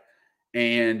quarterback.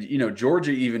 And,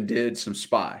 Georgia even did some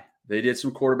spy. They did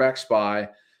some quarterback spy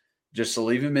just to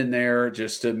leave him in there,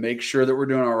 just to make sure that we're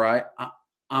doing all right.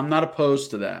 I'm not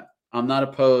opposed to that. I'm not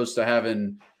opposed to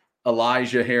having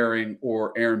Elijah Herring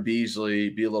or Aaron Beasley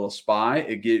be a little spy.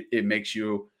 It makes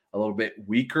you a little bit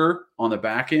weaker on the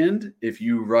back end if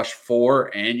you rush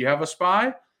 4 and you have a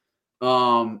spy.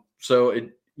 So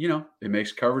it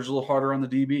makes coverage a little harder on the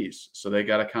DBs. So they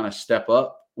got to kind of step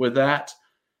up with that.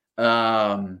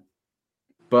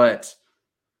 But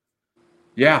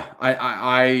yeah,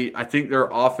 I think their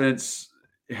offense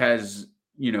has,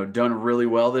 done really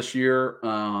well this year.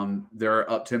 They're an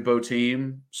up-tempo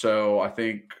team. So I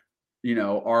think,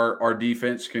 our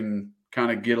defense can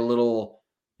kind of get a little,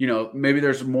 maybe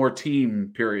there's more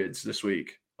team periods this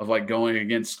week of like going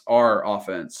against our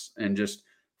offense and just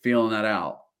feeling that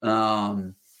out.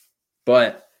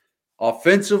 But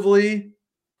offensively,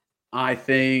 I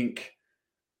think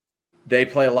they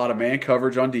play a lot of man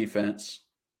coverage on defense,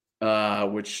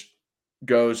 which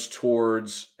goes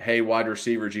towards, hey, wide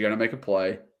receivers, you got to make a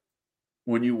play.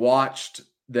 When you watched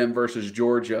them versus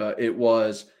Georgia, it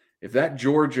was if that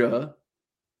Georgia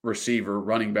receiver,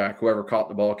 running back, whoever caught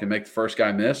the ball can make the first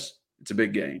guy miss, it's a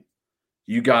big game.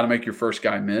 You got to make your first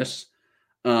guy miss.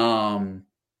 I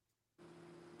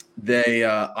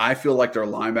feel like their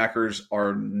linebackers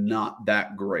are not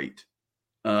that great.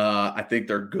 I think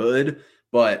they're good,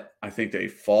 but I think they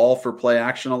fall for play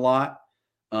action a lot.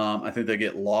 I think they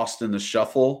get lost in the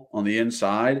shuffle on the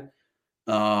inside.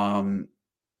 And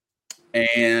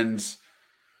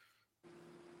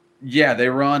yeah, they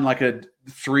run like a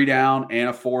 3 down and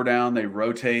a 4 down. They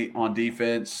rotate on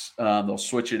defense. They'll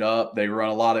switch it up. They run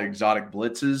a lot of exotic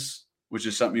blitzes, which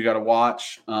is something you got to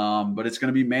watch. But it's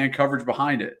going to be man coverage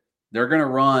behind it. They're going to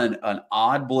run an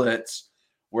odd blitz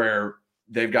where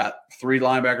they've got 3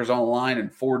 linebackers on the line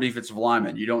and 4 defensive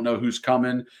linemen. You don't know who's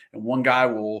coming, and one guy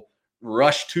will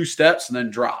rush 2 steps and then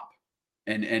drop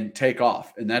and take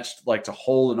off. And that's like to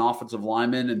hold an offensive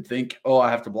lineman and think, oh,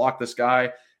 I have to block this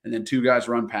guy, and then 2 guys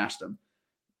run past him.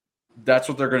 That's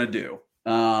what they're going to do.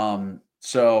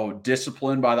 So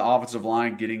discipline by the offensive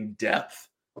line, getting depth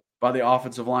by the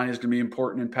offensive line is going to be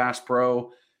important in pass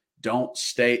pro. Don't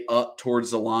stay up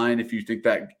towards the line if you think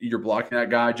that you're blocking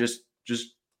that guy. Just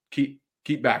keep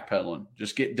keep backpedaling.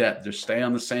 Just get depth. Just stay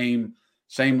on the same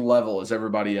level as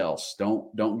everybody else.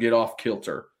 Don't get off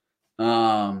kilter.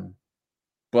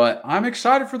 But I'm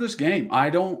excited for this game. I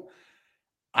don't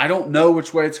know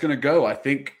which way it's going to go. I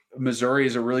think Missouri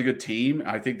is a really good team.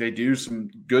 I think they do some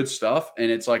good stuff.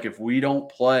 And it's like if we don't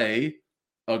play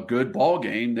a good ball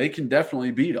game, they can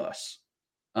definitely beat us.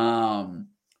 And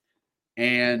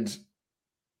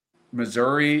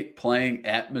Missouri playing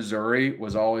at Missouri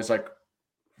was always like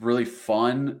really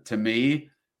fun to me.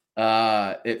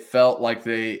 It felt like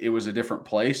it was a different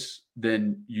place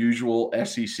than usual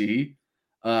SEC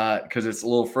because it's a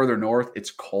little further north.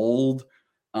 It's cold.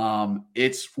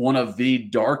 It's one of the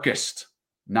darkest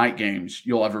night games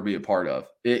you'll ever be a part of.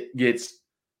 It gets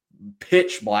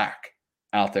pitch black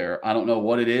out there. I don't know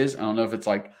what it is. I don't know if it's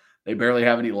like they barely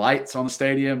have any lights on the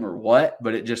stadium or what,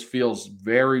 but it just feels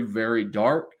very, very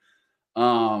dark.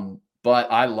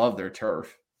 But I love their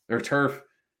turf. Their turf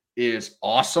is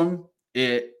awesome.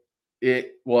 It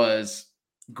was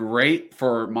great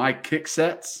for my kick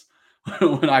sets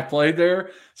when I played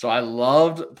there. So I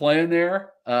loved playing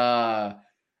there.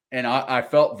 And I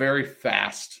felt very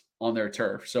fast on their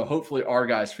turf. So hopefully our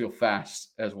guys feel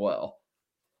fast as well.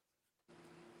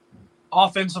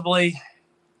 Offensively,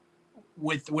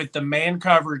 with the man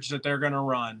coverage that they're going to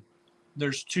run,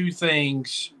 there's two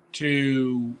things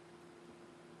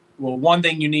one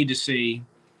thing you need to see,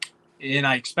 and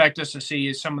I expect us to see,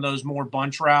 is some of those more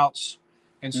bunch routes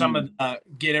and some of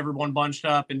get everyone bunched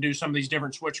up and do some of these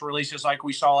different switch releases like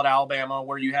we saw at Alabama,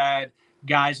 where you had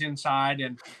guys inside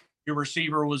and your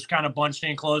receiver was kind of bunched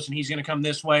in close and he's going to come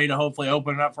this way to hopefully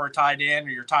open it up for a tight end,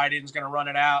 or your tight end's going to run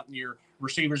it out and your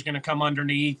receiver's going to come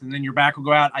underneath and then your back will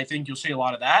go out. I think you'll see a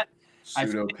lot of that.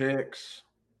 Pseudo picks.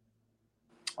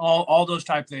 All those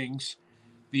type things.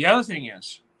 The other thing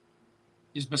is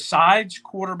besides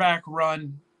quarterback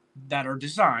run that are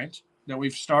designed, that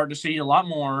we've started to see a lot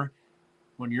more,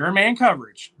 when you're in man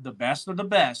coverage, the best of the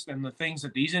best, and the things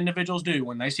that these individuals do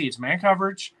when they see it's man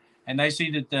coverage and they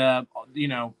see that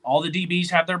all the DBs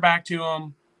have their back to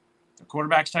them, the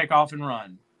quarterbacks take off and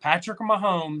run. Patrick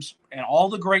Mahomes and all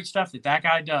the great stuff that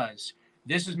guy does,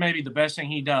 this is maybe the best thing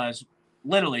he does.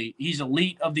 Literally, he's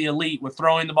elite of the elite with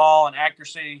throwing the ball and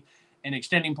accuracy and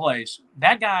extending plays.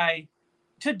 That guy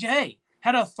today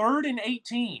had a 3rd and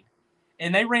 18,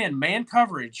 and they ran man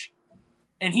coverage,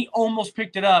 and he almost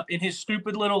picked it up in his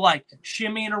stupid little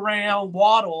shimmying around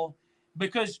waddle,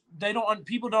 because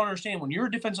people don't understand when you're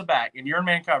a defensive back and you're in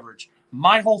man coverage.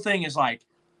 My whole thing is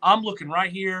I'm looking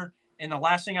right here, and the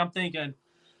last thing I'm thinking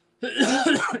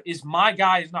is my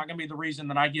guy is not going to be the reason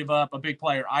that I give up a big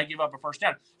play or I give up a first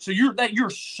down. So you're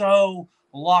so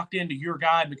locked into your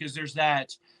guy because there's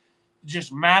that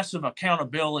just massive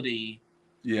accountability.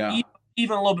 Yeah.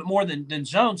 Even a little bit more than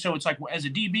zone. So it's like, as a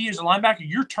DB, as a linebacker,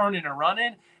 you're turning and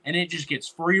running, and it just gets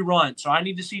free run. So I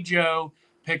need to see Joe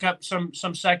pick up some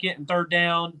second and third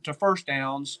down to first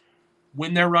downs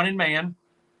when they're running man.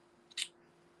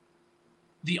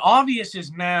 The obvious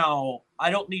is now I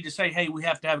don't need to say, hey, we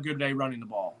have to have a good day running the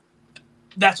ball.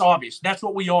 That's obvious. That's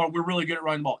what we are. We're really good at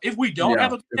running the ball. If we don't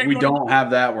have a good day, if we don't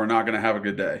have that, we're not going to have a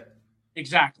good day.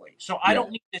 Exactly. So I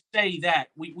don't need to say that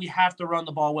we have to run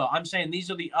the ball well. I'm saying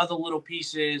these are the other little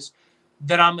pieces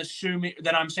that I'm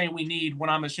saying we need, when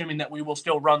I'm assuming that we will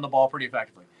still run the ball pretty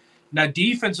effectively. Now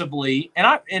defensively, and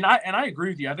I agree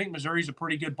with you. I think Missouri's a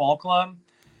pretty good ball club.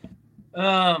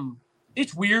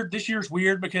 It's weird. This year's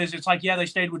weird because it's like, they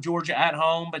stayed with Georgia at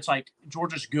home, but it's like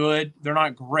Georgia's good. They're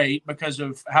not great because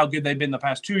of how good they've been the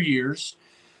past 2 years.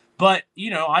 But,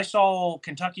 I saw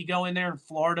Kentucky go in there and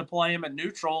Florida play them at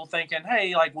neutral thinking,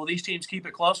 hey, will these teams keep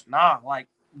it close? Nah,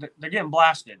 they're getting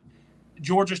blasted.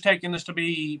 Georgia's taking this to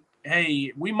be,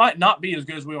 hey, we might not be as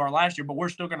good as we are last year, but we're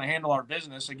still going to handle our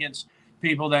business against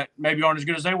people that maybe aren't as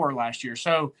good as they were last year.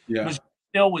 So Missouri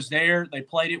still was there. They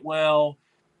played it well.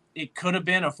 It could have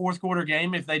been a fourth quarter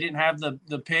game if they didn't have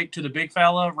the pick to the big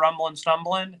fella, rumbling,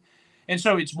 stumbling. And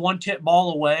so it's one tip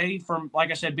ball away from,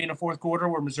 like I said, being a fourth quarter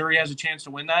where Missouri has a chance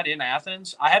to win that in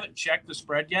Athens. I haven't checked the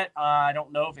spread yet. I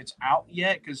don't know if it's out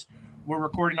yet because we're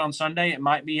recording on Sunday. It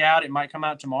might be out. It might come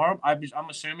out tomorrow. I'm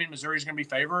assuming Missouri's going to be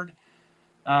favored.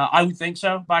 I would think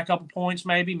so, by a couple points,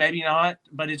 maybe not.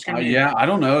 But it's going to be. I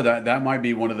don't know. That might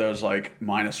be one of those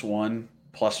 -1,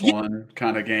 +1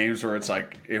 kind of games where it's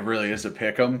like it really is a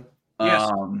pick 'em.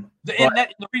 Yes.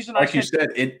 The reason you said,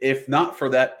 if not for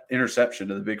that interception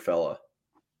to the big fella,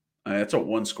 it's a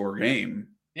 1-score game.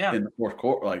 Yeah. In the fourth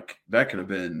quarter, that could have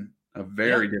been a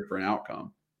very different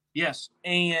outcome. Yes,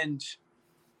 and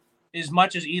as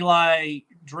much as Eli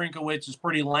Drinkowitz is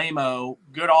pretty lame-o,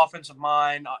 good offensive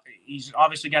mind. He's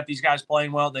obviously got these guys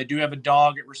playing well. They do have a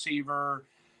dog at receiver.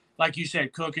 Like you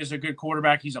said, Cook is a good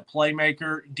quarterback. He's a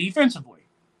playmaker. Defensively,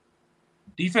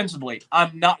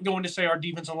 I'm not going to say our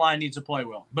defensive line needs to play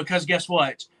well, because guess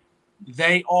what?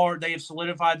 They have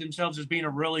solidified themselves as being a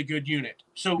really good unit.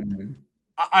 So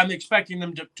I'm expecting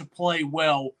them to play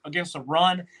well against the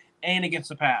run and against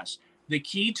the pass. The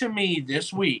key to me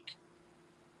this week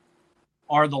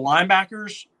are the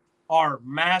linebackers are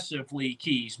massively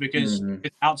keys, because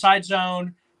it's outside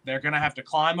zone. They're going to have to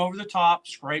climb over the top,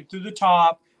 scrape through the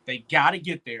top. They got to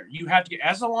get there. You have to get,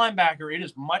 as a linebacker, it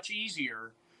is much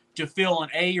easier to fill an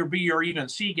A or B or even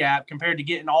C gap compared to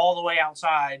getting all the way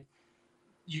outside.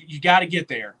 You got to get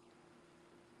there.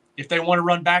 If they want to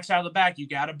run backs out of the back, you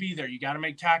got to be there. You got to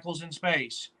make tackles in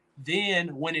space.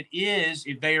 Then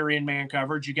if they are in man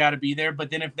coverage, you got to be there. But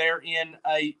then if they're in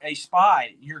a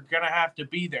spy, you're going to have to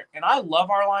be there. And I love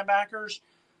our linebackers,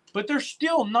 but they're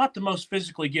still not the most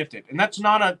physically gifted. And that's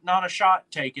not a shot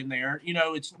taken there. We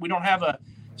don't have a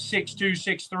 6'2",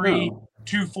 6'3",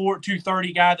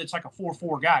 230 guy that's like a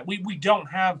 4'4" guy. We don't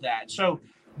have that. So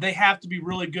they have to be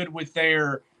really good with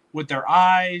their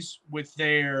eyes, with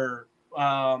their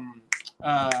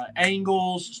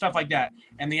angles, stuff like that.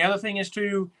 And the other thing is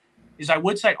I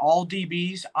would say all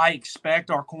DBs, I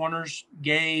expect our corners,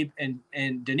 Gabe and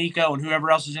Nico and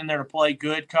whoever else is in there, to play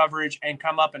good coverage and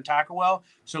come up and tackle well.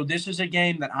 So this is a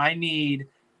game that I need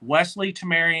Wesley,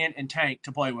 Tamarian, and Tank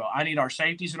to play well. I need our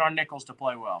safeties and our nickels to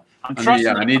play well.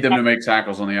 I need them to make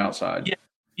tackles on the outside. Yeah,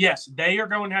 yes, they are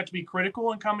going to have to be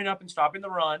critical in coming up and stopping the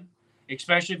run,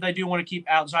 especially if they do want to keep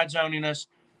outside zoning us.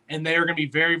 And they are going to be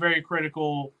very, very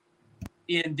critical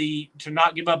to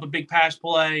not give up a big pass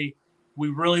play. We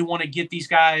really want to get these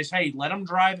guys, hey, let them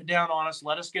drive it down on us.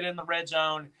 Let us get in the red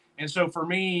zone. And so for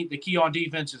me, the key on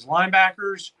defense is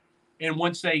linebackers. And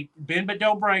once they bend but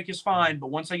don't break is fine.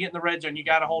 But once they get in the red zone, you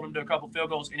got to hold them to a couple field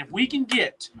goals. And if we can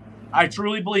I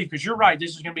truly believe, because you're right,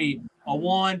 this is going to be a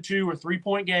 1, 2, or 3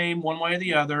 point game, one way or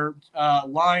the other,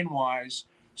 line-wise.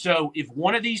 So if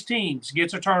one of these teams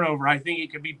gets a turnover, I think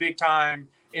it could be big time.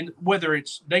 And whether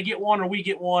it's they get one or we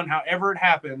get one, however it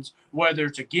happens, whether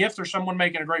it's a gift or someone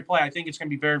making a great play, I think it's going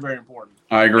to be very, very important.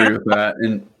 I agree with that.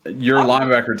 And your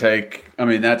linebacker take, I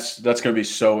mean, that's going to be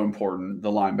so important, the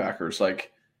linebackers.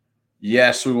 Like,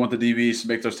 yes, we want the DBs to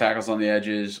make those tackles on the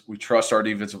edges. We trust our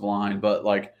defensive line. But,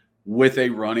 like, with a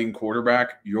running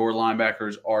quarterback, your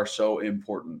linebackers are so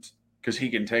important because he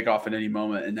can take off at any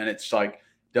moment. And then it's like,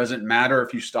 doesn't matter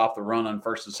if you stop the run on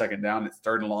first and second down, it's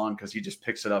third and long because he just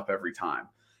picks it up every time.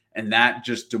 And that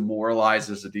just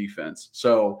demoralizes the defense.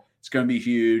 So it's going to be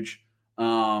huge.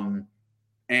 And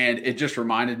it just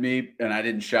reminded me, and I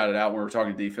didn't shout it out when we were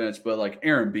talking defense, but like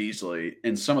Aaron Beasley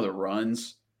and some of the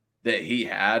runs that he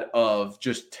had of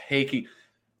just taking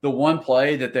the one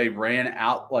play that they ran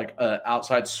out like an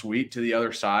outside sweep to the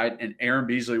other side. And Aaron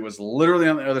Beasley was literally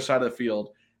on the other side of the field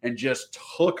and just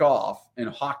took off and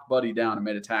hawked Buddy down and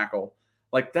made a tackle.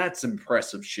 Like, that's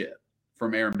impressive shit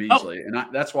from Aaron Beasley. And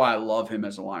that's why I love him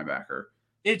as a linebacker.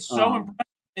 It's so impressive.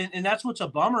 And that's what's a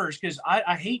bummer is because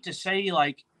I hate to say,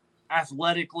 like,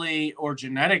 athletically or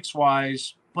genetics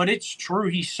wise, but it's true.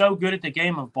 He's so good at the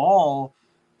game of ball.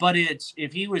 But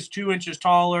if he was 2 inches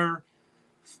taller,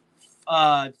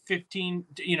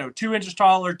 2 inches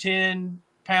taller, 10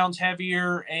 pounds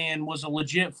heavier, and was a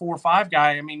legit 4-5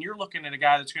 guy, I mean, you're looking at a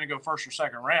guy that's going to go first or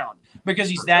second round because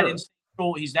he's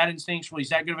instinctual. He's that instinctual. He's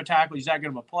that good of a tackle. He's that good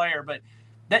of a player. But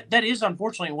that is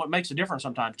unfortunately what makes a difference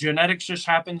sometimes. Genetics just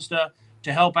happens to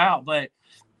help out. But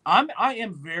I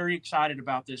am very excited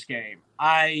about this game.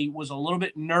 I was a little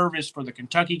bit nervous for the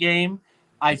Kentucky game.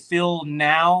 I feel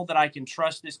now that I can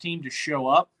trust this team to show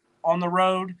up on the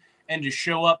road and to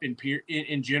show up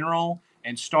in general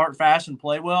and start fast and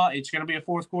play well. It's going to be a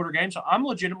fourth quarter game, so I'm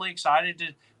legitimately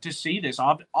excited to see this.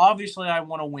 Obviously, I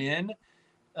want to win,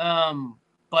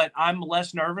 but I'm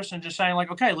less nervous and just saying, like,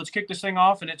 okay, let's kick this thing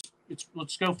off and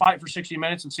let's go fight for 60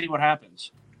 minutes and see what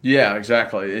happens. Yeah,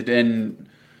 exactly. And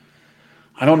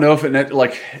I don't know if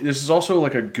this is also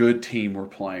like a good team we're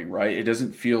playing, right? It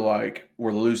doesn't feel like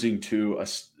we're losing to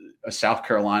a South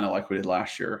Carolina like we did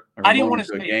last year. I didn't want to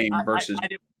say a game versus.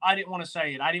 I didn't want to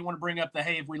say it. I didn't want to bring up the,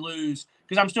 hey, if we lose,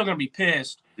 because I'm still going to be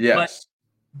pissed. Yes.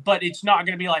 But it's not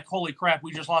going to be like, holy crap,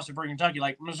 we just lost to Kentucky.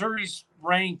 Like, Missouri's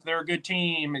ranked. They're a good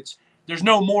team. There's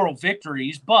no moral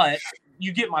victories, but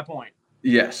you get my point.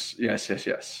 Yes.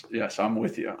 I'm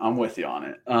with you.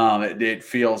 On it. It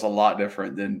feels a lot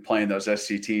different than playing those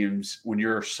SC teams when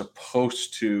you're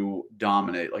supposed to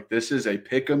dominate. Like, this is a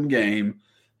pick'em game.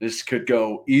 This could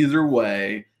go either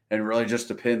way, and really just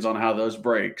depends on how those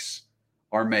breaks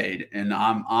are made. And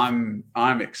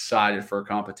I'm excited for a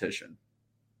competition.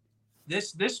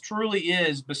 This truly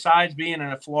is, besides being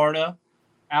in Florida,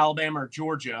 Alabama or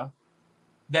Georgia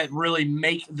that really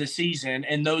make the season,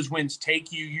 and those wins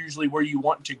take you usually where you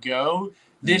want to go.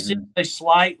 This is a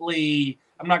slightly,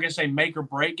 I'm not going to say make or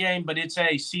break game, but it's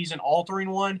a season altering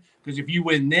one, because if you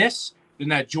win this, then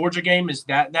that Georgia game is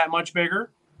that much bigger.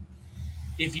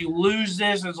 If you lose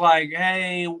this, it's like,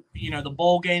 hey, the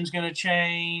bowl game's going to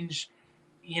change.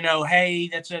 Hey,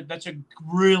 that's a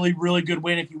really, really good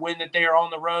win if you win that they are on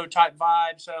the road type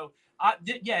vibe. So,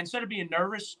 instead of being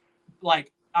nervous,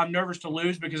 like, I'm nervous to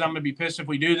lose because I'm going to be pissed if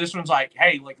we do. This one's like,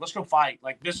 hey, like, let's go fight.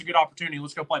 Like, this is a good opportunity.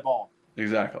 Let's go play ball.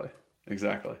 Exactly.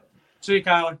 See you,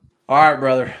 Kyler. All right,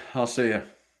 brother. I'll see you.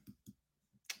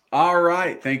 All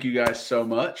right. Thank you guys so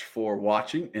much for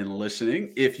watching and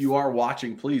listening. If you are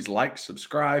watching, please like,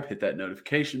 subscribe, hit that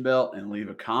notification bell, and leave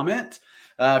a comment.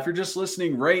 If you're just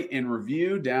listening, rate and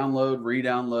review, download,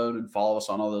 re-download, and follow us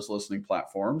on all those listening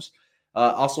platforms.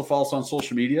 Also follow us on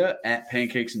social media at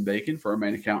Pancakes and Bacon for our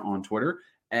main account on Twitter,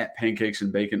 at Pancakes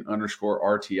and Bacon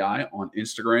 _RTI on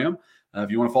Instagram. If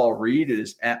you want to follow Reed, it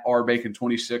is at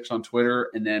rbacon26 on Twitter.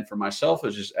 And then for myself,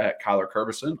 it's just at Kyler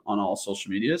Curbison on all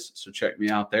social medias. So check me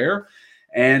out there.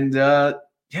 And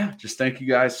just thank you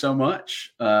guys so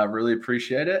much. Really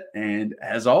appreciate it. And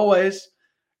as always,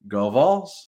 go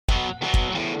Vols.